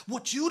tough.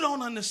 What you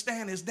don't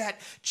understand is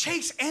that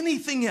chase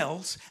anything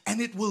else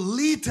and it will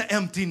lead to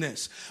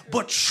emptiness.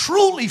 But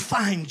truly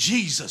find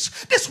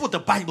Jesus. This is what the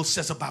Bible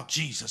says about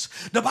Jesus.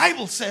 The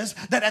Bible says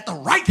that at the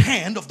right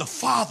hand of the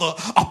Father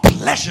are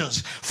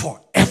pleasures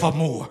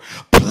forevermore.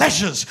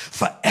 Pleasures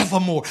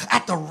forevermore.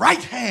 At the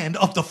right hand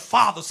of the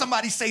Father.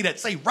 Somebody say that.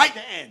 Say right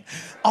hand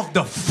of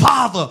the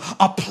Father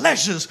are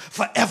pleasures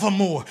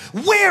forevermore.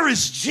 Where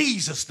is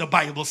Jesus? The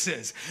Bible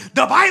says.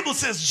 The Bible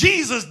says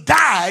Jesus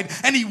died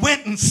and he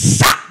went and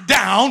sat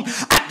down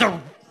at the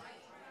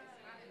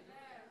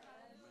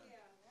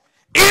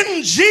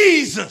in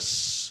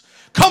Jesus.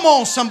 Come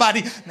on,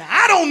 somebody. Now,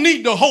 I don't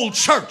need the whole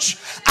church.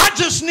 I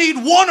just need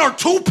one or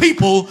two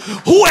people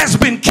who has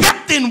been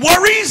kept in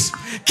worries,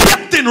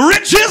 kept in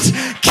riches,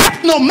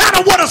 kept no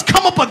matter what has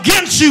come up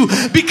against you,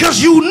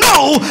 because you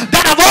know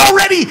that I've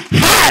already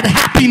had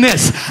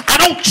happiness. I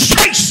don't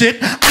chase it.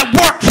 I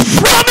work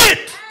from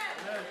it.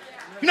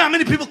 You know how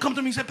many people come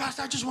to me and say,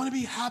 Pastor, I just want to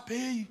be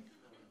happy.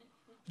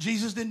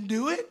 Jesus didn't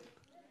do it.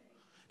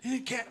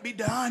 It can't be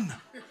done.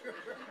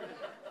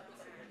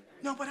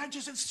 No, but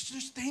it's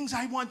just things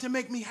I want to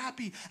make me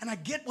happy. And I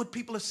get what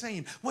people are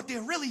saying. What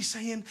they're really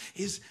saying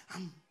is,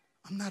 I'm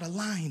not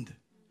aligned.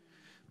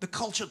 The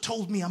culture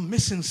told me I'm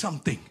missing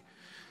something.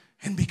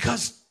 And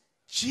because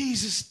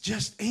Jesus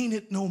just ain't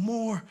it no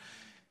more,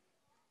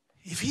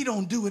 if he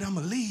don't do it, I'm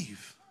going to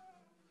leave.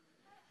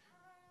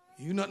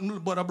 You nothing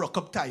but a broke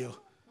up tire.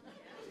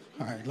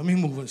 All right, let me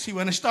move on. See,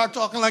 when I start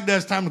talking like that,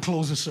 it's time to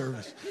close the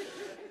service.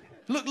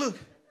 Look.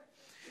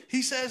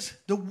 He says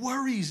the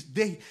worries,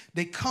 they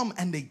come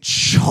and they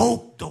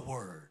choke the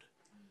word.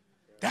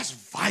 That's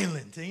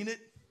violent, ain't it?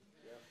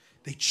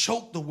 They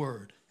choke the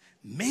word,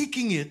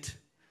 making it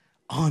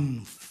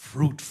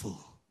unfruitful.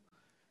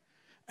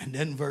 And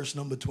then verse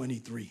number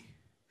 23.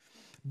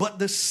 But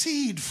the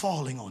seed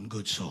falling on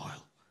good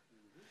soil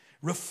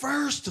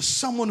refers to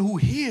someone who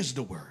hears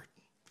the word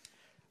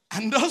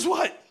and does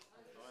what?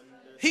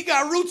 He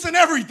got roots in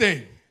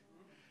everything.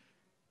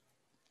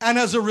 And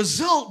as a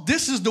result,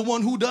 this is the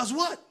one who does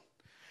what?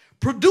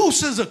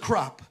 Produces a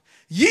crop,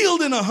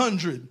 yielding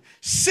 100,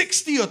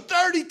 60 or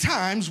 30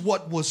 times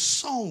what was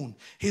sown.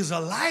 His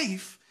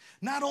life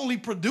not only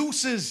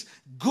produces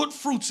good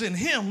fruits in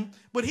him,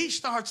 but he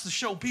starts to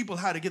show people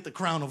how to get the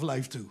crown of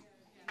life too.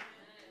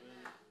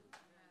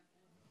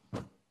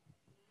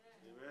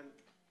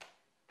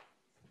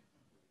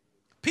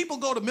 People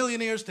go to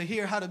millionaires to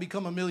hear how to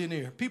become a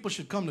millionaire. People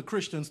should come to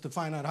Christians to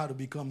find out how to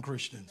become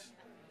Christians.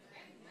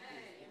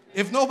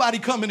 If nobody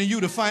coming to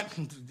you to find,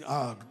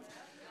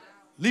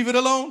 leave it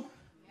alone.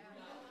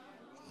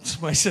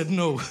 Somebody said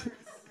no.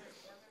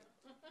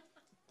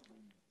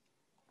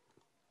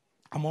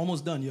 I'm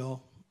almost done,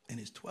 y'all. And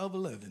it's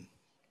 12:11.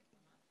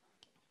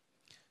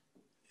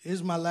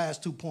 Here's my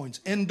last 2 points.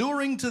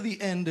 Enduring to the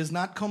end is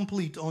not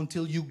complete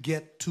until you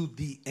get to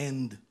the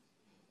end.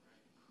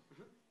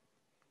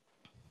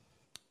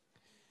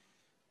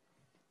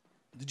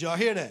 Did y'all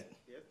hear that?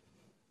 Yep.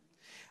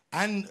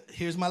 And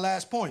here's my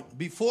last point.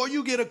 Before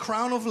you get a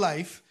crown of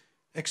life,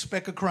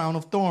 expect a crown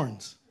of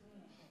thorns.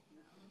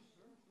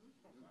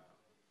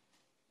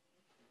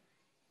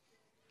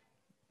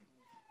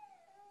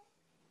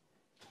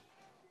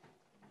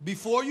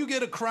 Before you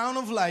get a crown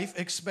of life,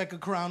 expect a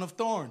crown of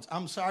thorns.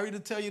 I'm sorry to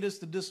tell you this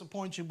to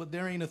disappoint you, but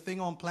there ain't a thing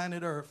on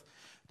planet Earth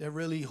that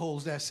really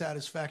holds that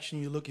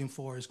satisfaction you're looking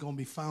for. It's going to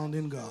be found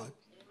in God.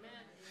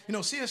 You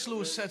know, C.S.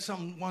 Lewis said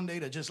something one day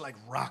that just like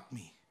rocked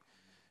me.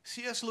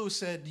 C.S. Lewis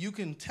said, you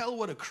can tell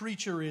what a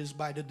creature is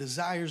by the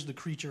desires the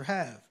creature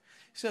have.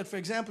 He said, for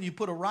example, you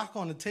put a rock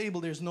on the table,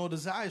 there's no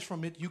desires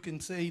from it. You can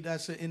say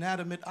that's an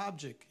inanimate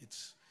object. It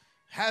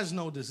has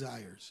no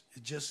desires.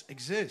 It just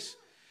exists.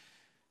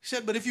 He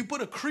said, but if you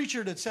put a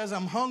creature that says,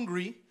 I'm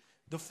hungry,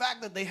 the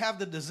fact that they have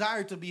the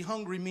desire to be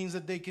hungry means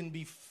that they can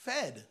be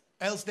fed,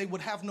 else they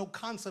would have no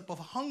concept of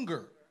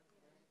hunger.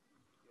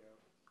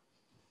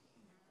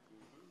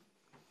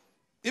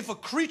 If a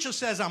creature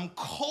says, I'm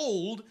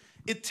cold,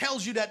 it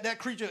tells you that that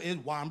creature is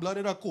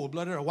warm-blooded or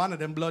cold-blooded or one of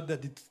them blood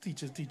that the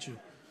teachers teach you.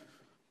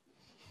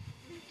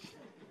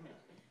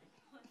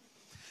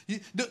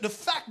 The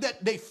fact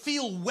that they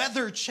feel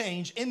weather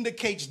change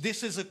indicates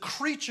this is a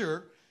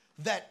creature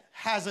that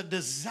has a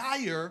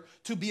desire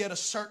to be at a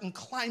certain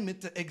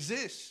climate to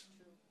exist.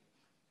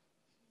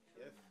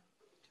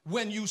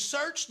 When you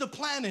search the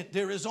planet,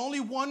 there is only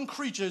one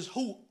creature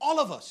who all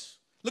of us,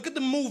 look at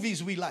the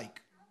movies we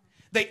like.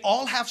 They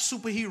all have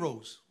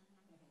superheroes.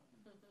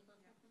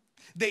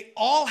 They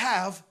all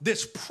have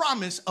this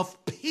promise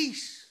of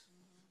peace.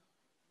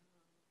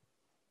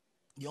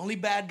 The only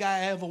bad guy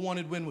I ever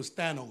wanted to win was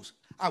Thanos.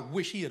 I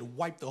wish he had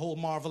wiped the whole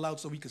Marvel out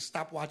so we could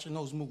stop watching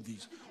those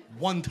movies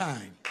one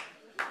time.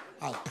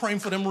 I was praying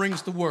for them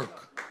rings to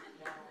work.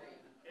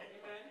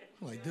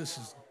 Like,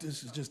 this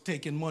is just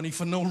taking money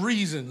for no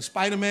reason.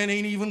 Spider-Man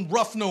ain't even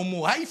rough no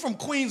more. How you from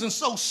Queens and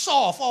so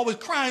soft, always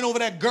crying over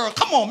that girl?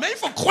 Come on, man, you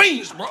from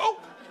Queens, bro.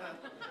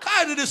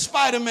 Tired of this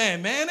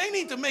Spider-Man, man. They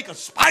need to make a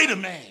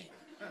Spider-Man.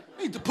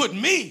 They need to put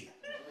me.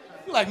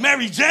 You like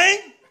Mary Jane?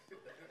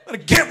 Better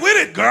get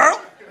with it,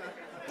 girl.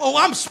 Oh,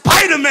 I'm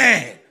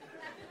Spider-Man.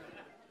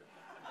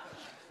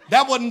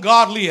 That wasn't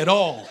godly at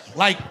all.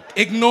 Like,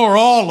 ignore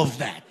all of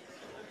that.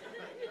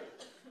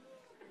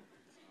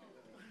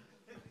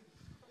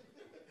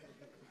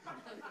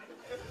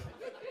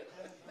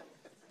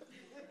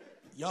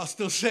 Y'all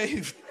still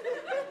saved?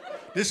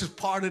 This is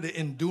part of the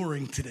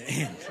enduring to the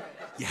end.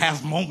 You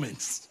have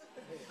moments.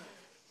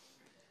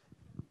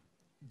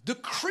 The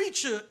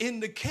creature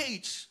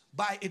indicates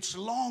by its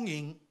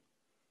longing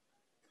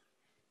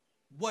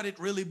what it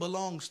really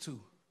belongs to.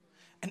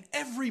 And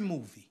every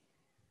movie,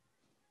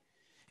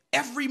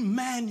 every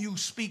man you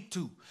speak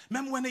to.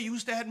 Remember when they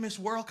used to have Miss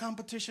World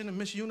competition and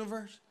Miss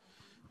Universe?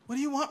 What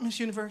do you want,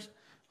 Miss Universe?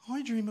 Oh,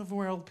 I dream of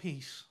world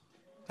peace.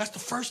 That's the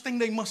first thing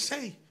they must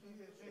say.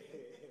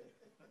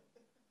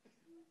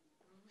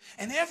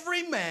 And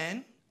every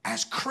man,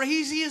 as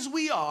crazy as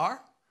we are,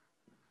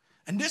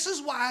 and this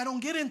is why I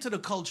don't get into the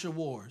culture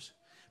wars,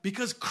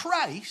 because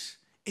Christ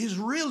is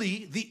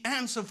really the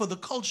answer for the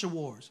culture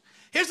wars.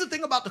 Here's the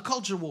thing about the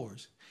culture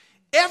wars.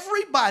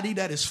 Everybody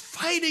that is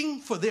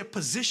fighting for their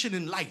position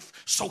in life,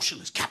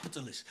 socialist,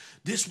 capitalist,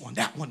 this one,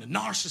 that one, the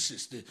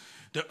narcissist,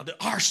 the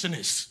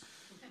arsonist,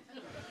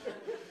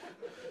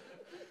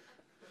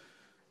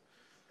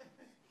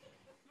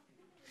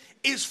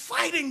 is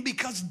fighting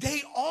because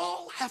they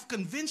all have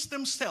convinced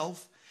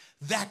themselves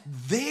that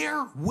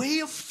their way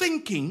of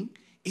thinking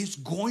is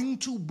going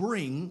to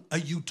bring a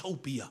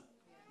utopia.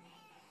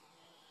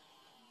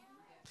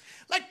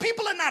 Like,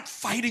 people are not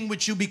fighting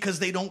with you because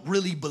they don't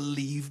really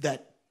believe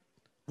that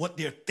what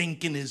they're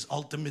thinking is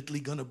ultimately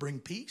going to bring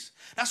peace.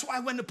 That's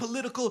why when the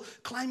political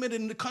climate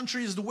in the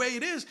country is the way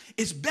it is,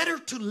 it's better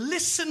to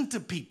listen to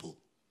people.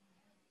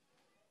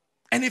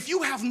 And if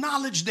you have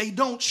knowledge they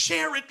don't,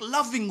 share it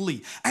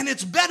lovingly. And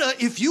it's better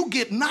if you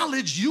get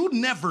knowledge you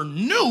never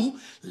knew,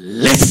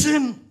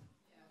 listen.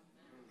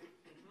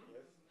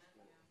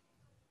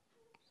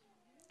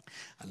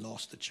 I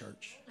lost the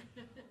church,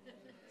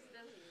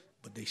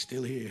 but they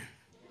still here.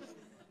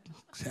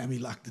 Sammy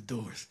locked the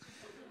doors.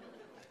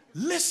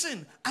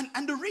 Listen,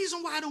 and the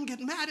reason why I don't get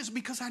mad is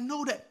because I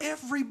know that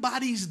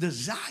everybody's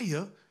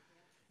desire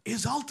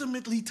is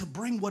ultimately to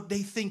bring what they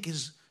think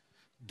is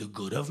the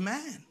good of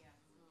man.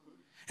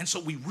 And so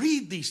we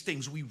read these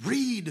things. We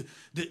read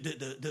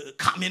the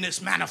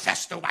Communist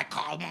Manifesto by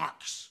Karl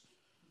Marx.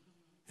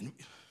 And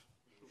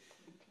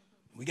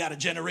we got a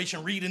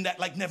generation reading that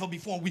like never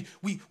before.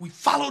 We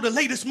follow the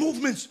latest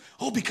movements.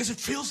 Oh, because it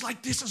feels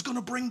like this is going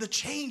to bring the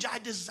change I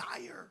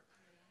desire.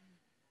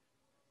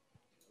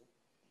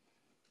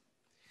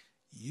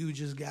 You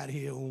just got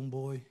here,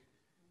 homeboy.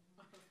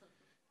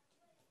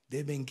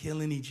 They've been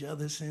killing each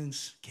other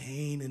since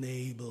Cain and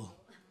Abel.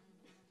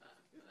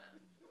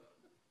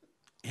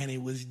 And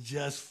it was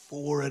just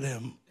 4 of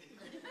them.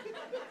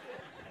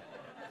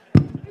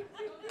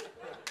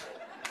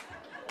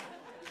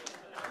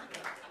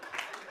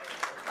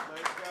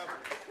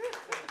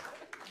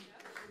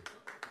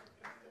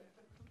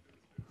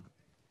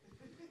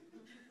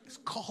 It's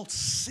called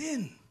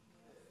sin.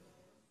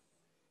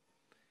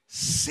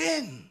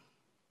 Sin.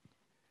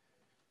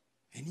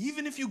 And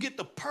even if you get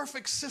the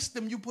perfect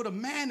system, you put a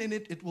man in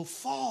it, it will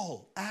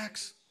fall.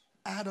 Ask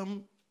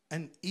Adam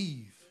and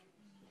Eve.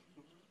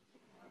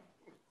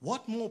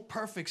 What more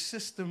perfect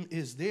system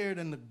is there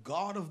than the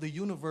God of the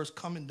universe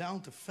coming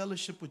down to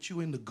fellowship with you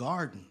in the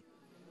garden?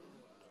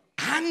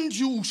 And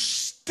you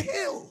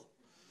still,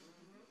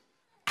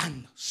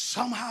 and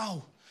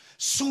somehow,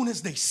 soon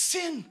as they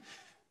sin,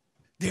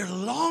 their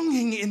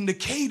longing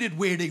indicated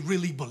where they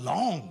really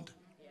belonged.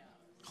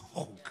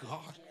 Oh,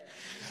 God.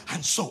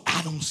 And so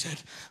Adam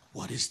said,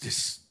 what is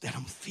this that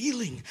I'm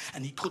feeling?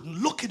 And he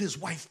couldn't look at his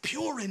wife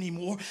pure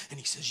anymore. And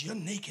he says, you're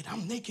naked,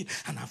 I'm naked.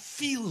 And I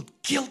feel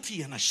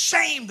guilty and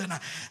ashamed.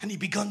 And he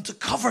began to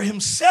cover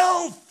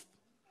himself.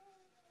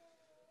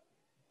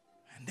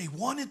 And they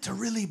wanted to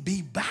really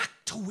be back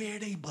to where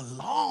they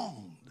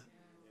belonged.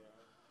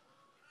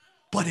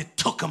 But it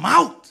took them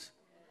out.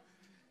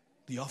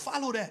 Do y'all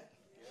follow that?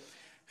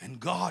 And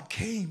God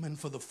came, and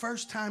for the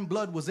first time,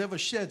 blood was ever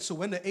shed. So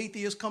when the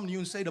atheists come to you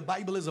and say the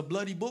Bible is a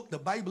bloody book, the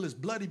Bible is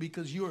bloody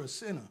because you're a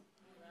sinner.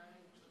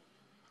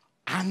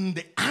 And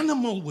the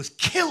animal was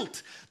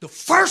killed. The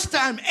first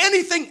time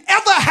anything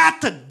ever had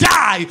to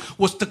die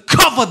was to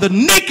cover the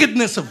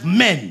nakedness of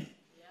men.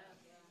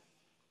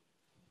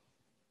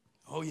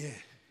 Oh, yeah.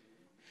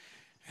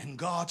 And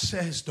God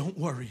says, don't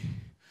worry.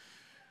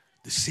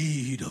 The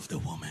seed of the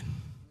woman.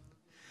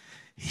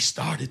 He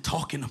started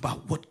talking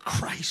about what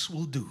Christ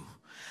will do.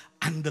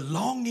 And the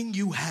longing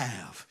you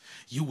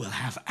will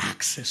have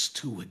access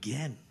to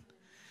again.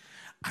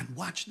 And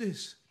watch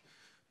this.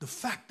 the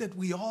fact that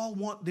we all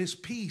want this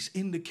peace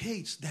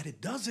indicates that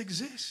it does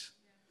exist.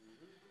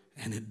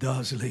 And it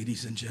does,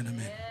 ladies and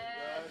gentlemen.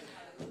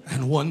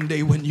 And one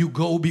day when you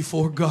go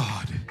before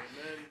God,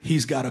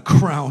 he's got a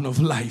crown of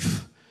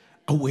life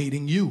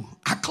awaiting you.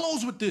 I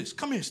close with this.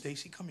 Come here,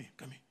 Stacy. Come here.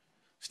 Come here.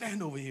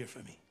 Stand over here for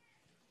me.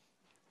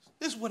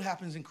 This is what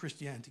happens in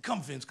Christianity.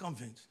 Come, Vince. Come,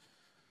 Vince.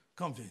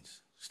 Come,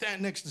 Vince.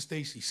 Stand next to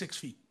Stacy. 6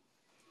 feet.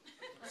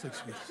 6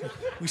 feet.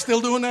 We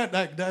still doing that?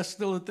 That's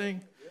still a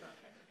thing?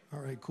 All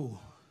right, cool.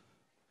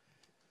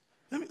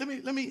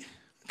 Let me.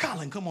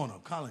 Colin, come on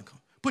up. Colin, come.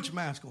 Put your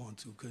mask on,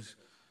 too, because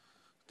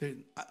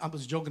I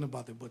was joking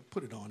about it, but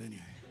put it on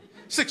anyway.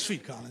 6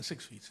 feet, Colin.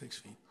 6 feet, 6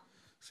 feet.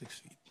 6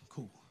 feet.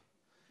 Cool.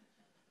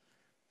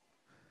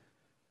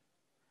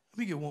 Let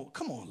me get one.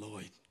 Come on,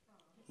 Lloyd.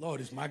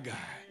 Lloyd is my guy.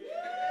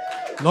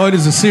 Lloyd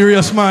is a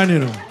serious man, you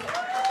know.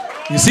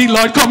 You see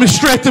Lloyd coming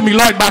straight to me.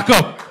 Lloyd, back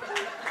up.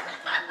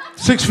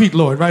 6 feet,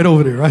 Lloyd. Right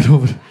over there. Right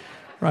over there.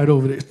 Right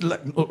over there.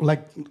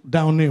 Like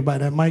down there by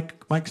that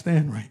mic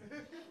stand, right?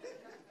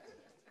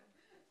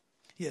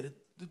 Yeah,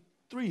 the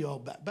three of y'all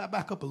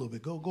back up a little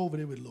bit. Go over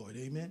there with Lloyd.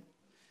 Amen.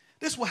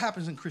 This is what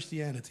happens in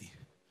Christianity.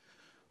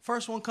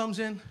 First one comes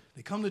in.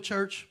 They come to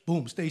church.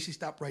 Boom. Stacy,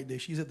 stop right there.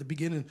 She's at the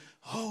beginning.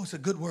 Oh, it's a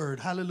good word.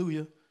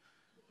 Hallelujah.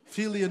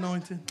 Feel the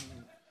anointing.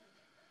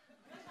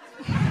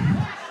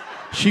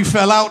 She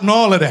fell out and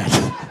all of that.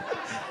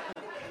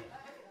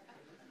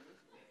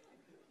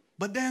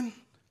 But then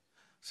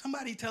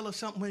somebody tell her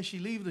something when she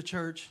leave the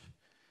church,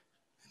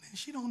 and then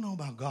she don't know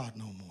about God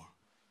no more.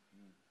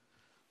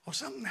 Or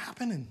something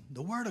happened and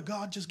the word of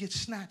God just gets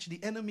snatched.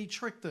 The enemy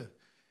tricked her.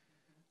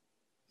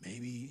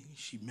 Maybe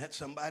she met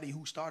somebody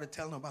who started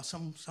telling her about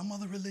some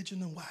other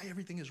religion and why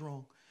everything is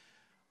wrong.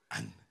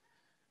 And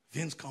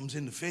Vince comes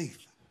into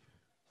faith.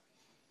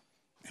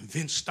 And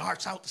Vince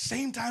starts out the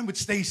same time with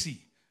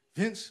Stacy.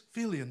 Vince,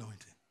 feel the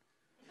anointing.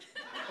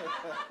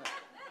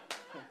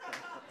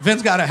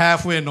 Vince got a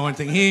halfway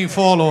anointing. He ain't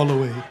fall all the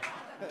way.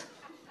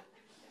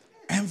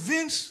 And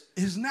Vince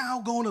is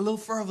now going a little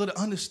further to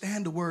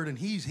understand the word, and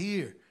he's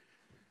here.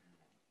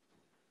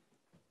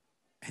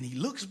 And he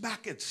looks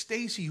back at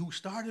Stacy, who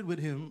started with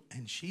him,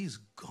 and she's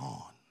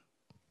gone.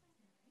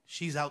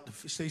 She's out.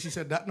 Stacy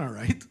said that not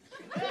right.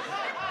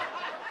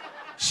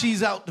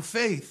 She's out the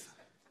faith.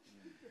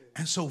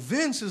 And so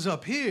Vince is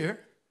up here,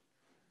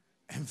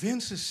 and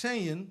Vince is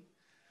saying,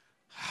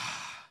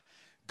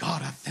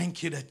 God, I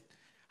thank you that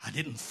I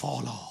didn't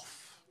fall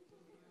off.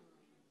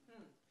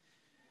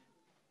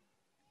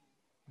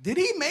 Did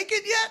he make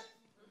it yet?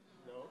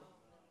 No.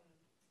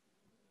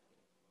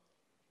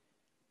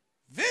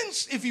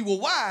 Vince, if he were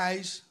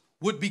wise,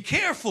 would be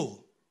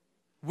careful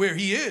where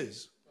he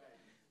is.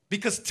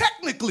 Because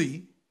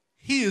technically,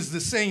 he is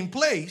the same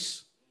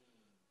place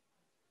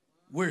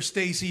where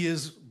Stacy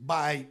is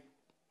by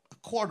a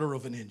quarter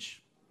of an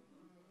inch.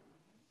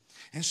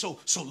 And so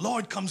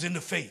Lloyd comes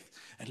into faith.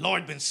 And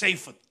Lloyd been saved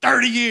for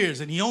 30 years,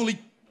 and he only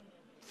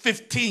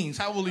 15.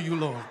 How old are you,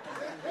 Lloyd?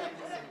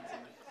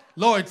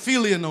 Lloyd,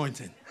 feel the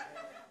anointing.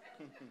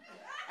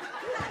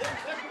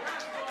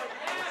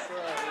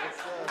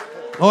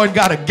 Lloyd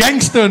got a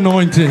gangster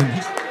anointing.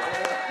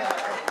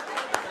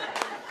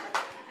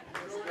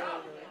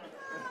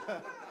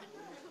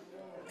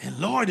 And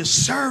Lloyd is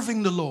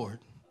serving the Lord.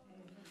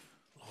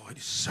 Lloyd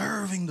is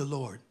serving the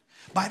Lord.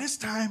 By this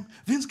time,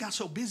 Vince got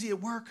so busy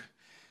at work.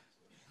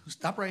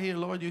 Stop right here,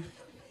 Lloyd.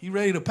 You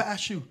ready to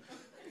pass you.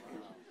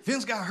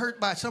 Vince got hurt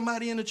by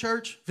somebody in the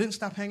church. Vince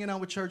stopped hanging out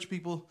with church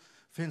people.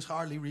 Vince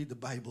hardly read the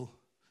Bible.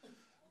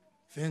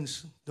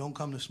 Vince don't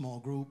come to small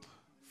group.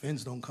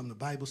 Vince don't come to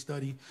Bible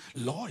study.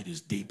 Lloyd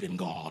is deep in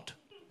God.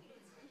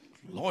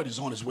 Lloyd is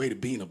on his way to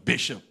being a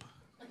bishop.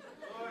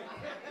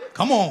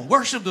 Come on,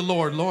 worship the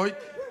Lord, Lloyd.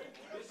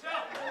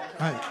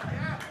 Right.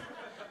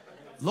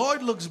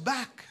 Lloyd looks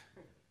back.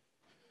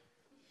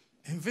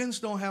 And Vince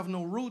don't have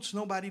no roots,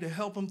 nobody to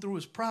help him through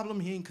his problem.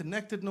 He ain't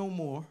connected no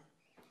more.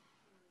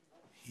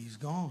 He's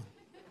gone.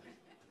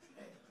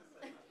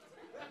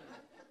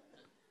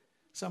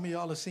 Some of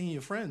y'all have seen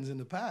your friends in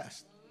the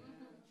past.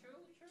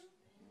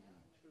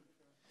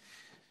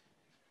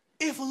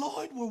 If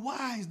Lloyd were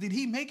wise, did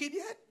he make it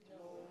yet?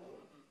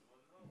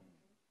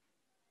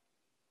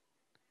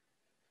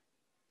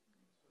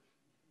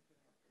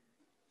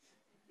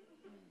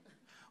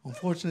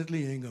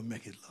 Unfortunately, he ain't gonna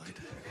make it, Lloyd.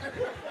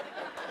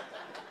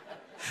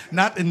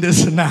 Not in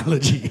this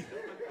analogy.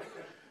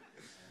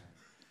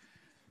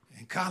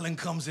 And Colin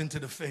comes into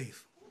the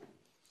faith.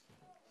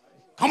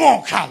 Come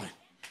on, Colin.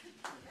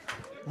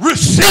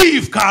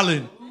 Receive,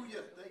 Colin.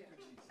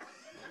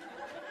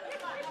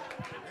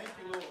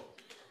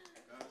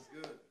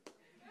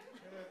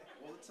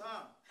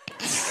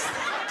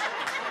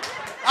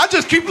 I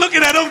just keep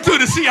looking at him too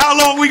to see how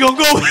long we gonna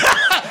go.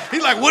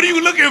 He's like, what are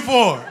you looking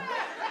for?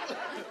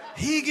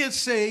 He gets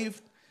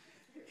saved.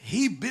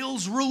 He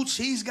builds roots.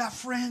 He's got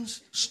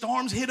friends.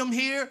 Storms hit him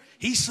here.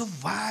 He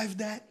survived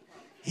that.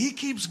 He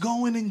keeps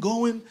going and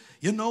going.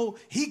 You know,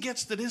 he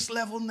gets to this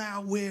level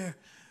now where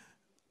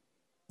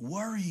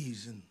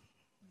worries and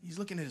he's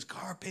looking at his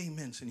car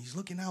payments, and he's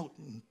looking out,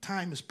 and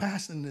time is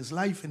passing in his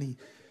life, and he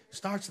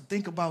starts to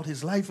think about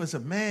his life as a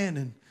man,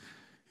 and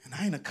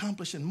I ain't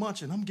accomplishing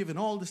much, and I'm giving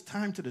all this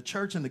time to the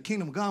church and the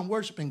kingdom of God,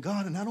 worshiping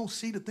God, and I don't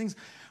see the things.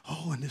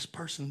 Oh, and this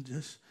person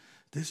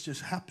this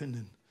just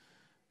happened.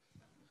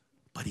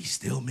 But he's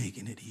still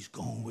making it. He's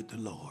going with the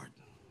Lord.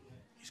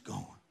 He's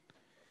going.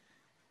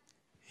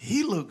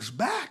 He looks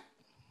back.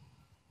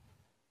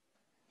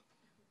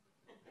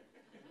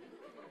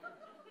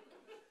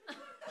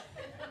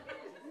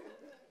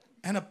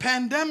 And a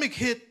pandemic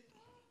hit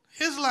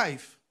his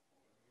life.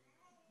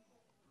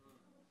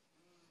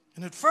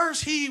 And at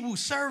first he was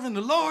serving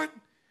the Lord.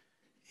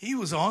 He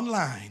was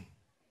online.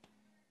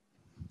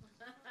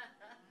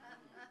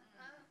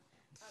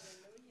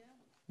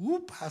 Woo,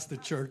 Pastor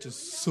Church is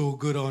so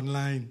good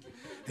online.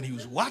 And he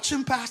was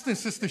watching Pastor and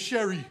Sister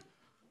Sherry.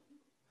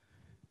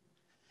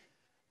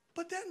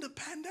 But then the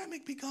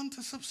pandemic began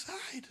to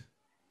subside.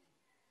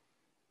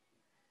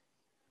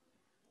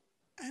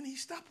 And he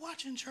stopped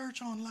watching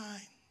church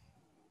online.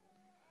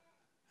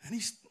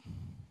 And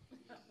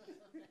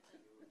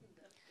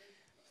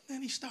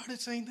then he started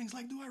saying things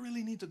like, do I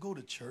really need to go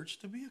to church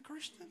to be a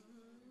Christian?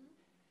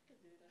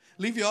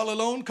 Leave y'all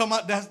alone? Come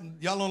out.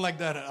 Y'all don't like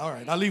that. All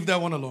right, I'll leave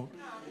that one alone.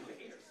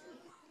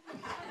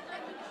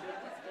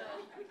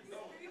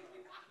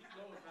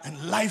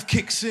 And life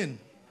kicks in.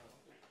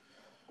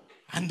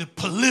 And the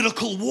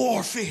political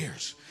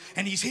warfares.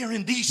 And he's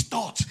hearing these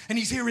thoughts. And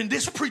he's hearing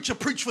this preacher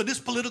preach for this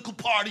political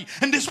party.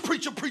 And this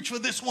preacher preach for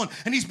this one.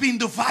 And he's being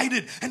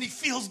divided. And he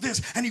feels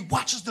this. And he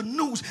watches the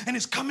news. And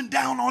it's coming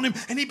down on him.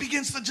 And he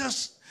begins to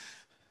just,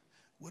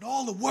 with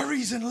all the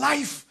worries in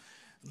life,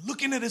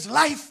 looking at his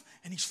life.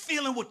 And he's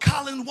feeling what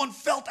Colin once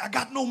felt. I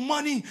got no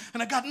money.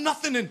 And I got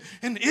nothing.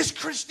 And is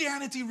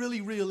Christianity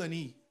really real? And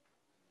he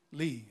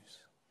leaves.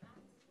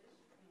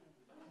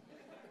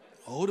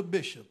 Oh, the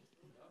bishop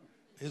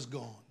is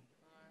gone.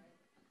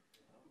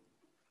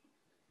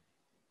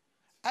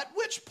 At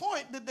which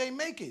point did they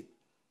make it?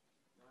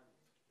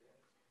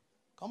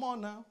 Come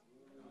on now.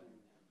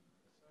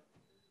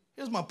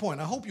 Here's my point.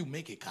 I hope you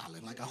make it,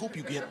 Colin. Like, I hope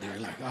you get there.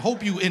 Like, I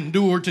hope you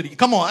endure to the...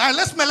 Come on. All right,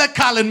 let's let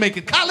Colin make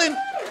it. Colin!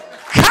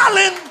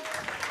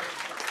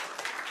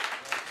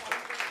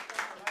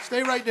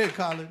 Stay right there,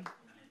 Colin.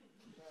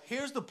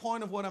 Here's the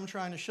point of what I'm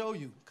trying to show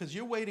you. Because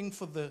you're waiting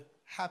for the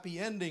happy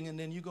ending, and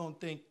then you're going to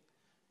think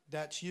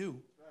that's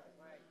you.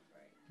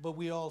 But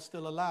we all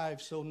still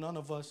alive, so none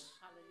of us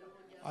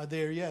are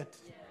there yet.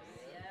 Yes.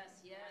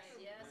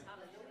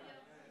 Hallelujah.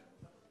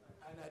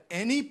 And at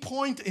any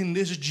point in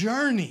this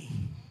journey,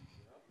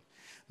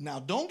 now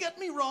don't get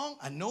me wrong,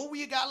 I know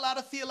we got a lot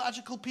of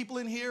theological people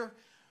in here,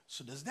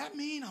 so does that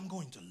mean I'm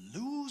going to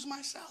lose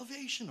my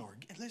salvation? Or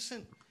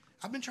listen,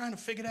 I've been trying to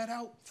figure that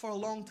out for a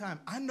long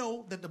time. I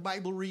know that the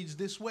Bible reads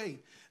this way,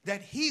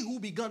 that he who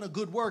begun a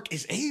good work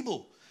is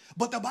able.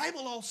 But the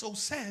Bible also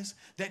says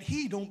that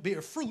he don't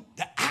bear fruit.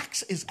 The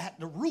axe is at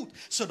the root.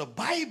 So the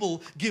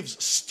Bible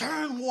gives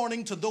stern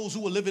warning to those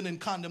who are living in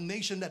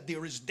condemnation that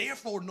there is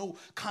therefore no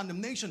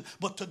condemnation.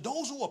 But to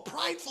those who are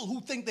prideful,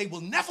 who think they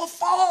will never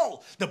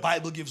fall, the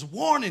Bible gives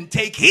warning,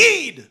 take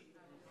heed.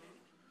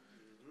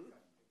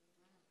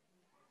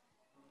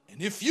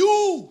 And if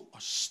you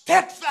are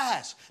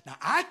steadfast, now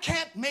I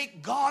can't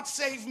make God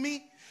save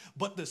me,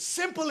 but the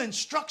simple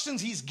instructions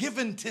he's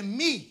given to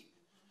me,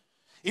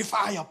 if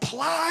I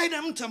apply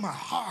them to my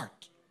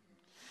heart,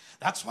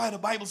 that's why the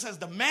Bible says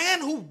the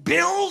man who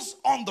builds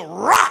on the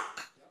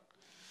rock,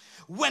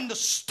 when the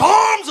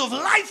storms of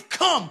life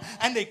come,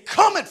 and they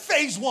come at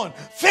phase 1,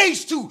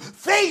 phase 2,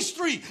 phase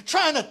 3,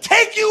 trying to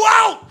take you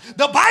out,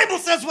 the Bible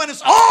says when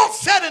it's all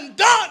said and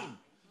done,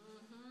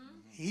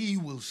 he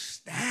will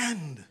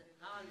stand.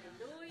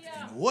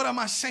 And what am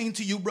I saying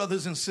to you,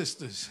 brothers and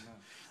sisters?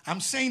 I'm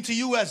saying to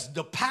you as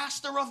the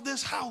pastor of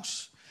this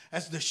house,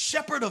 as the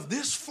shepherd of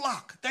this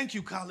flock, thank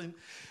you, Colin,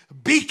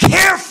 be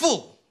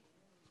careful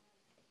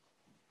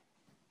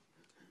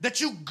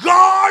that you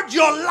guard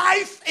your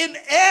life in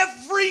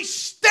every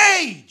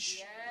stage.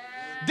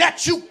 Yes.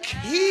 That you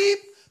keep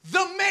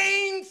the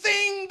main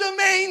thing the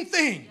main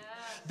thing.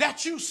 Yes.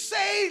 That you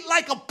say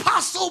like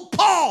Apostle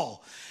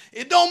Paul,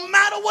 it don't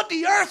matter what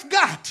the earth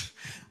got.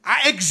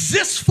 I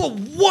exist for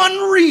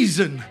one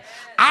reason.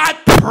 I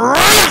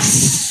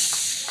press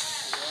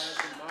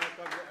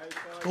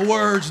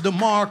towards the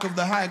mark of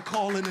the high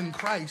calling in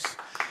Christ.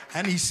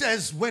 And he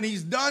says, when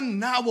he's done,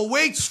 now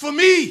awaits for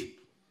me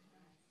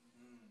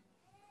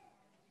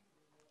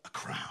a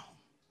crown.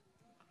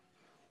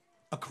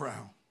 A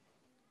crown.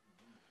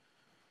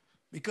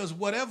 Because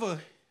whatever,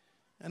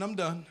 and I'm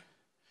done,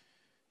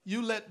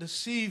 you let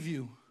deceive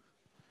you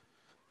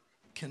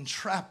can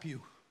trap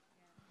you.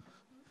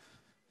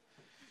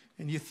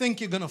 And you think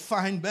you're going to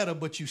find better,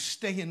 but you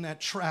stay in that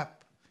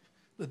trap.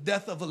 The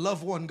death of a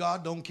loved one,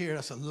 God don't care.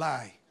 That's a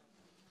lie.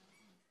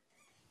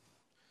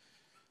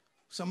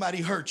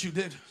 Somebody hurt you,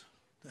 did?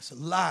 That's a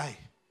lie.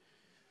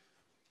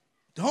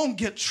 Don't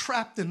get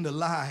trapped in the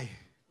lie.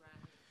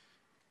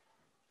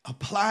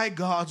 Apply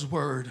God's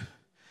word.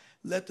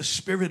 Let the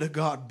Spirit of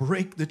God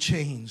break the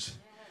chains.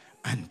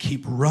 and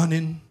keep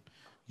running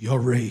your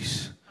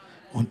race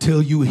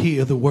until you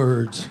hear the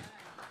words,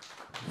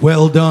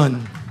 well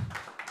done.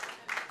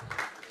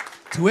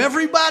 To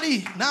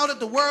everybody, now that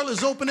the world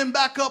is opening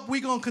back up,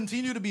 we're going to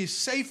continue to be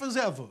safe as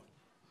ever.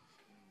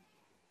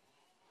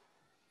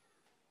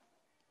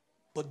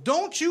 But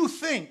don't you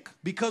think,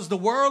 because the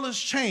world has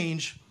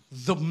changed,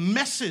 the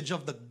message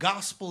of the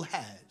gospel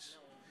has,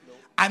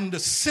 and the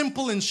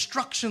simple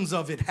instructions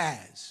of it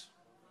has.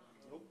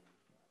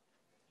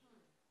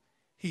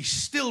 He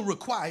still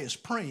requires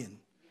praying.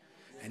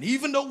 And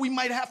even though we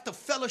might have to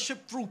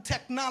fellowship through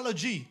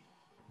technology,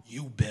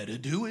 you better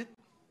do it.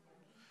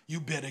 You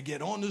better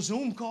get on the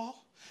Zoom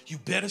call. You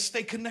better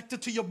stay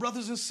connected to your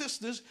brothers and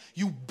sisters.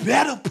 You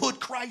better put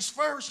Christ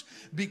first,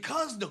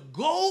 because the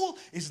goal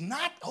is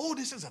not, oh,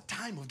 this is a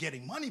time of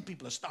getting money.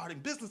 People are starting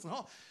business and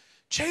all.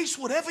 Chase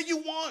whatever you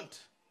want.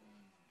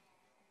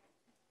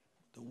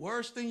 The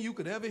worst thing you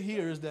could ever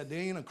hear is that there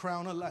ain't a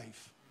crown of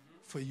life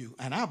for you.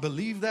 And I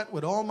believe that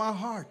with all my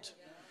heart.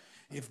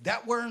 If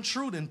that weren't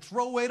true, then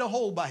throw away the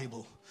whole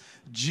Bible.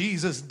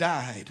 Jesus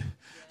died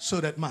so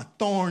that my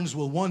thorns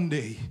will one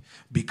day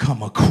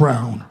become a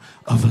crown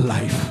of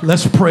life.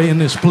 Let's pray in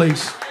this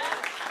place.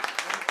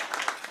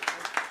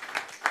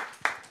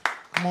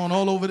 Come on,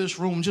 all over this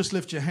room, just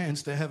lift your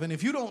hands to heaven.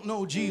 If you don't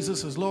know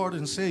Jesus as Lord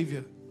and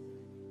Savior,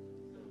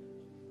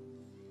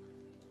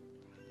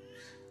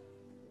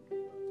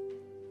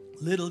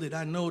 little did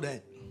I know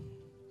that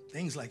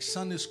things like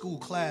Sunday school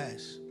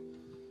class,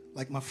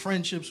 like my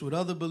friendships with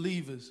other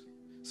believers,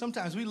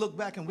 sometimes we look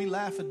back and we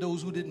laugh at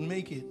those who didn't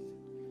make it.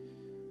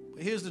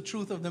 But here's the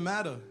truth of the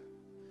matter.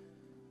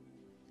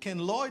 Can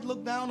Lloyd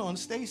look down on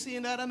Stacy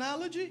in that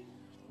analogy?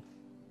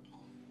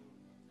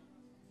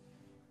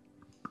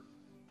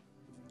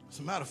 As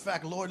a matter of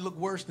fact, Lloyd looked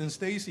worse than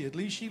Stacy. At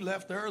least she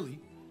left early.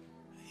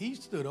 He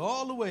stood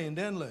all the way and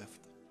then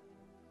left.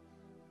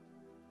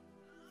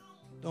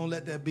 Don't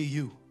let that be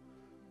you.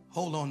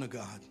 Hold on to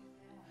God.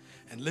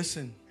 And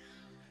listen,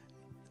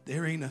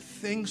 there ain't a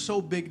thing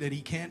so big that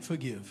he can't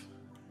forgive.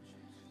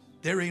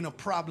 There ain't a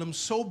problem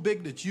so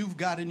big that you've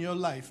got in your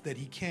life that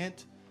he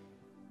can't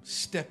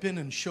step in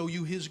and show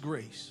you his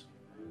grace.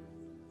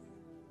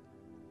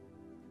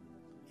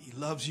 He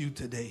loves you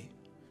today,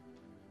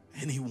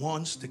 and he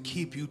wants to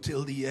keep you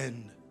till the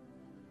end.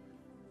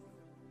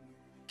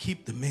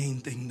 Keep the main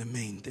thing the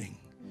main thing.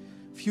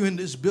 If you're in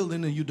this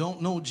building and you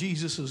don't know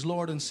Jesus as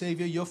Lord and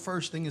Savior, your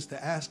first thing is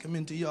to ask him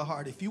into your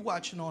heart. If you're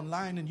watching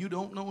online and you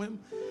don't know him,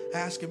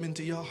 ask him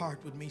into your heart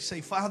with me.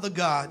 Say, Father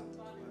God,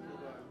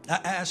 I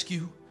ask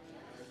you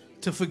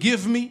to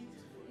forgive me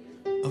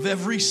of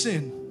every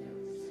sin.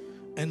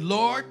 And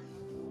Lord,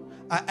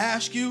 I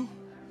ask you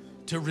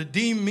to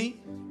redeem me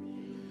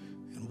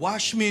and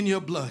wash me in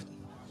your blood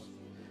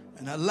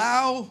and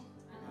allow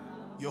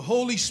your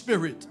Holy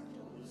Spirit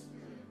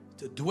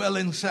to dwell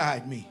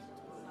inside me,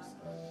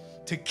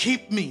 to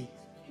keep me,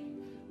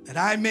 that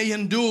I may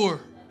endure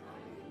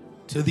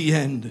to the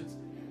end.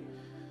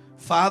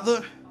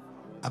 Father,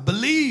 I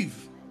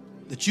believe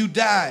that you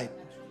died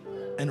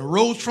and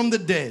rose from the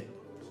dead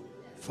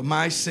for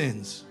my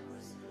sins.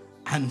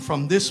 And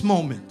from this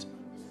moment,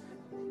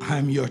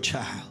 I'm your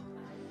child.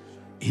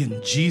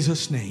 In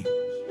Jesus' name,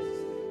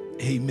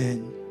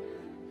 amen.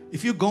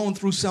 If you're going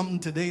through something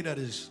today that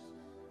is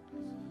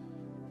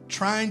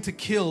trying to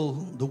kill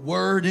the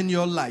word in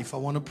your life, I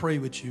want to pray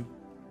with you.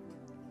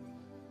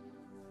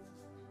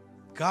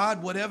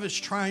 God, whatever's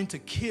trying to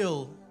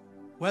kill,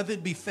 whether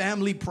it be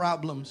family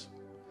problems,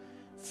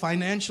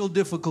 financial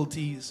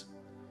difficulties,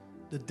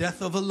 the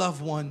death of a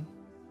loved one,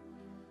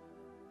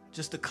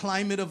 just the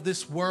climate of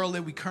this world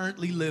that we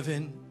currently live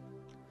in,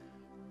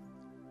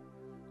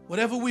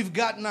 whatever we've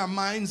gotten our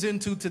minds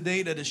into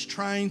today that is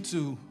trying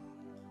to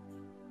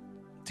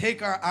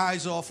take our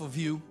eyes off of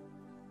you,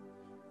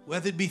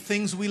 whether it be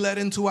things we let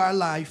into our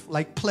life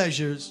like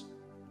pleasures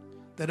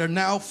that are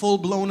now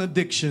full-blown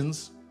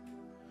addictions,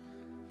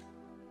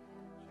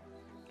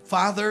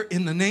 Father,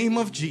 in the name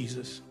of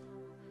Jesus,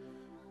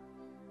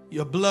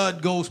 your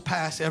blood goes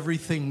past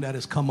everything that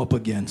has come up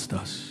against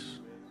us.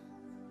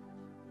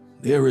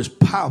 There is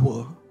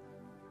power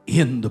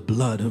in the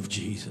blood of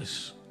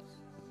Jesus.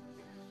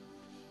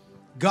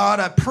 God,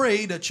 I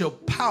pray that your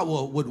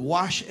power would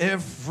wash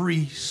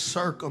every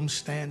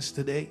circumstance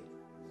today,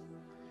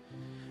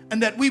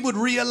 and that we would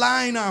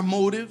realign our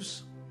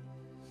motives,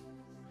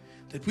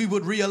 that we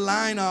would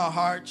realign our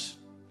hearts.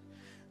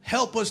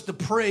 Help us to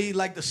pray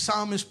like the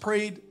psalmist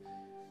prayed.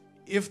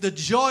 If the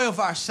joy of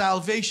our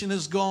salvation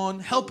is gone,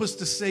 help us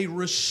to say,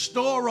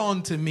 restore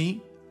unto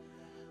me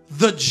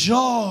the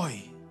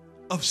joy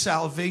of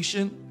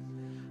salvation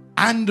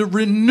and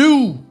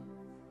renew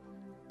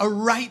a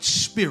right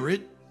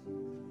spirit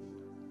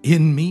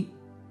in me.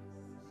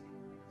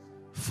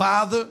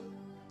 Father,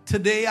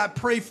 today I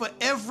pray for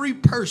every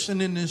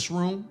person in this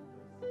room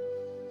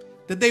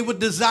that they would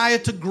desire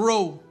to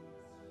grow.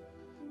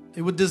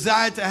 They would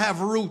desire to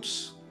have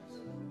roots.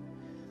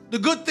 The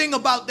good thing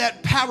about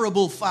that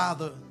parable,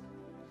 Father,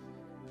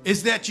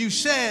 is that you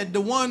said the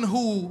one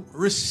who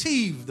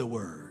received the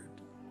word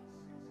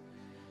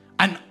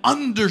and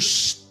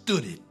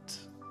understood it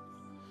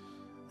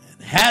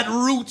and had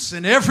roots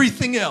and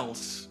everything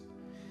else,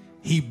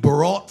 he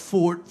brought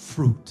forth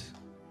fruit.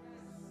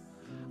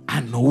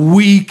 And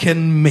we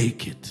can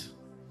make it.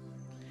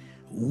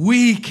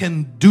 We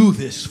can do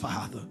this,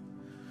 Father.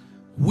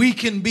 We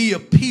can be a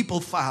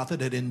people, Father,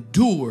 that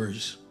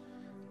endures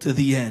to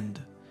the end.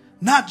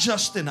 Not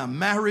just in our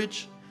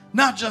marriage,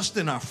 not just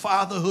in our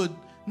fatherhood,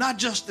 not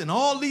just in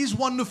all these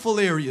wonderful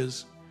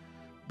areas,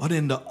 but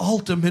in the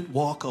ultimate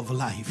walk of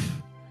life,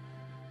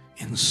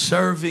 in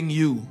serving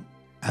you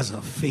as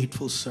a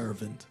faithful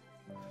servant.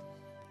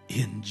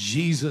 In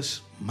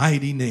Jesus'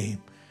 mighty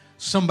name.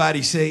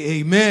 Somebody say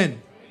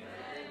amen.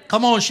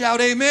 Come on,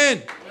 shout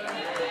amen.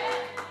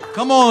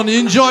 Come on, you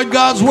enjoyed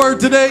God's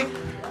word today?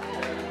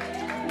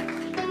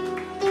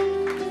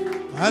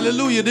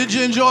 Hallelujah. Did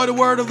you enjoy the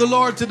word of the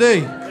Lord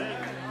today?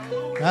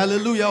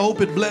 Hallelujah. I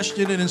hope it blessed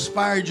you and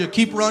inspired you.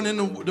 Keep running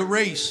the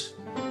race.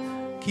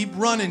 Keep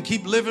running.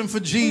 Keep living for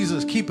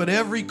Jesus. Keep at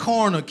every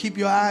corner. Keep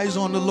your eyes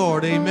on the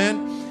Lord.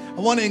 Amen. I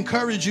want to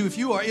encourage you, if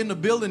you are in the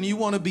building and you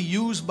want to be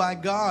used by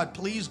God,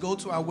 please go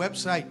to our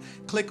website.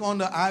 Click on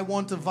the I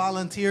Want to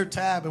Volunteer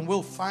tab, and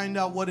we'll find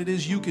out what it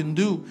is you can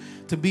do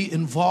to be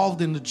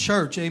involved in the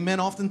church. Amen.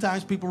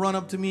 Oftentimes people run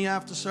up to me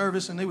after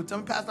service and they would tell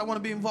me, Pastor, I want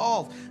to be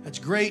involved. That's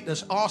great.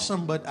 That's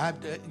awesome. But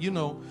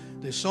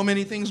there's so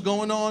many things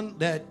going on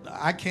that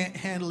I can't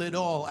handle it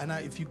all. And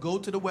if you go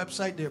to the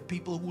website, there are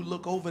people who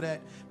look over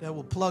that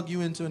will plug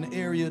you into an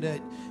area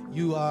that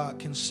you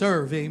can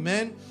serve.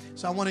 Amen.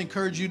 So I want to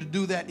encourage you to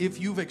do that.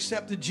 If you've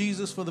accepted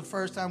Jesus for the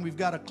first time, we've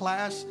got a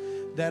class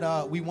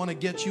that we want to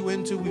get you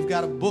into. We've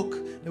got a book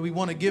that we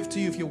want to give to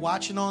you. If you're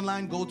watching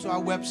online, go to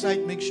our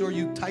website. Make sure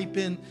you type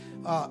in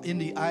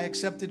the I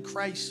Accepted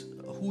Christ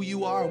who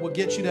you are. We'll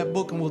get you that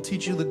book and we'll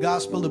teach you the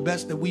gospel the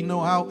best that we know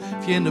how.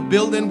 If you're in the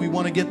building, we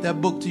want to get that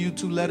book to you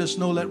too. Let us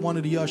know. Let one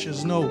of the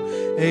ushers know.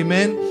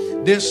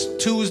 Amen. This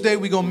Tuesday,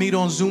 we're going to meet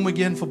on Zoom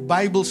again for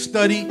Bible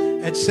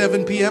study at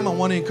 7 p.m. I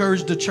want to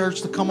encourage the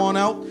church to come on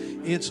out.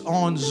 It's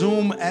on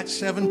Zoom at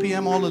 7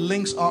 p.m. All the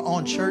links are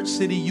on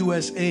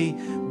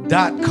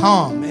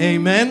churchcityusa.com.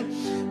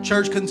 Amen.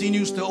 Church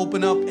continues to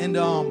open up, and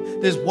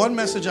there's one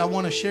message I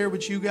want to share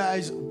with you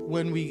guys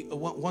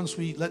once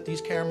we let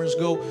these cameras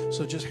go.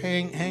 So just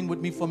hang with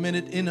me for a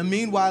minute. In the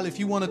meanwhile, if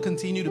you want to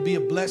continue to be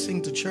a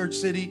blessing to Church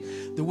City,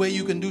 the way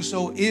you can do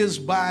so is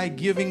by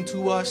giving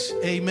to us.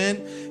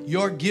 Amen.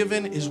 Your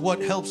giving is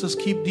what helps us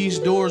keep these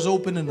doors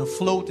open and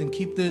afloat and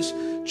keep this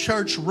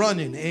church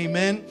running.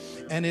 Amen.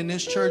 And in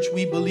this church,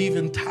 we believe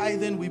in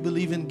tithing. We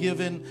believe in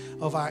giving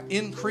of our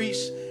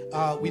increase.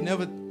 We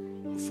never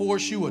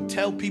force you or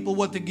tell people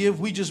what to give.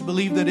 We just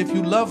believe that if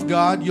you love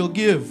God, you'll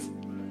give.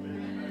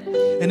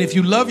 And if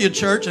you love your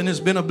church and it's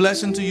been a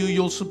blessing to you,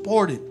 you'll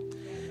support it.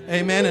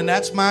 Amen. And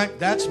that's my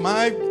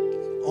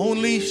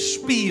only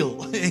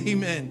spiel.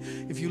 Amen.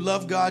 If you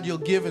love God, you'll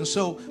give. And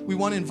so we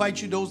want to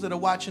invite you, those that are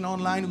watching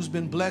online who's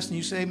been blessed, and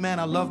you say, man,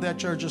 I love that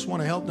church, just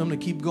want to help them to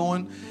keep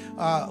going.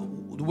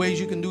 The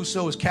ways you can do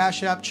so is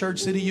Cash App Church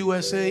City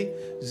USA,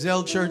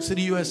 Zelle Church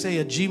City USA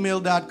at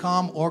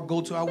gmail.com, or go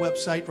to our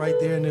website right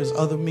there, and there's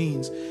other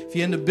means. If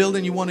you're in the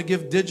building, you want to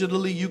give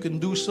digitally, you can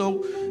do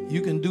so. You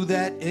can do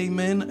that,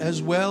 amen,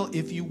 as well.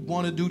 If you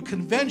want to do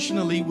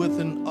conventionally with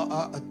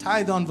a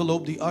tithe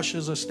envelope, the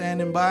ushers are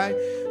standing by.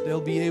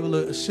 They'll be able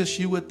to assist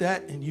you with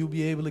that, and you'll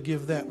be able to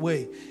give that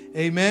way.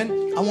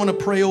 Amen. I want to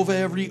pray over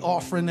every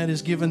offering that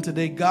is given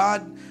today.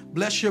 God,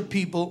 bless your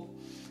people,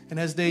 and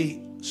as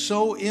they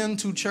sow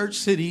into Church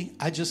City,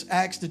 I just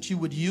ask that you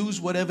would use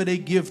whatever they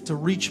give to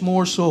reach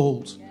more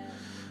souls,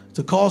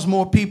 to cause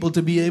more people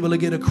to be able to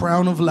get a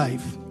crown of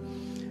life.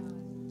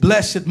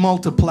 Bless it,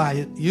 multiply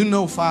it. You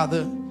know,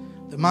 Father,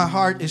 that my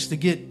heart is to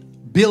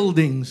get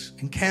buildings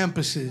and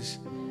campuses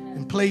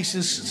and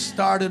places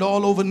started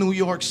all over New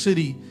York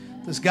City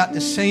that's got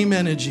the same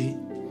energy.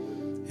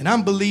 And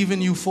I'm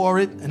believing you for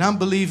it, and I'm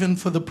believing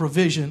for the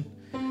provision.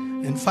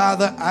 And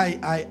Father,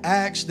 I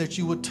ask that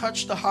you would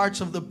touch the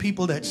hearts of the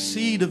people that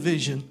see the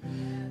vision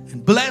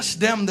and bless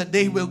them that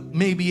they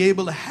may be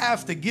able to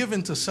have to give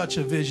into such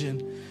a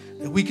vision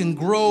that we can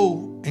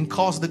grow and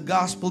cause the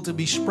gospel to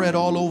be spread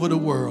all over the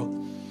world.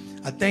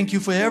 I thank you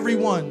for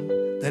everyone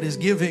that is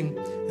giving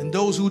and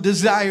those who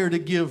desire to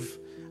give.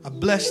 I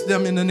bless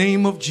them in the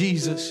name of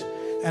Jesus.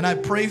 And I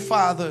pray,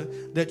 Father,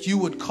 that you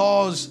would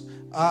cause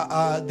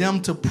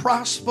them to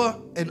prosper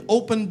and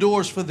open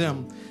doors for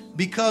them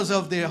because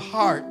of their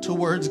heart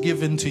towards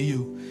giving to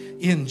you.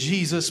 In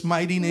Jesus'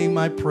 mighty name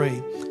I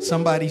pray.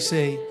 Somebody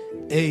say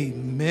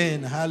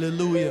amen.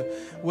 Hallelujah.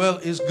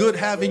 Well, it's good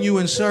having you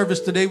in service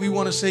today. We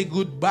want to say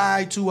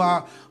goodbye to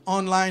our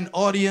online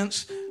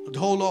audience.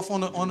 Hold off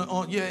on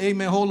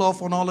amen. Hold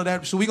off on all of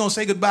that. So we're going to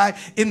say goodbye.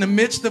 In the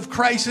midst of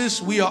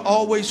crisis, we are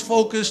always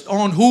focused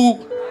on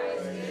who?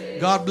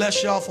 God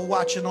bless y'all for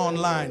watching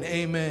online.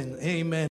 Amen. Amen.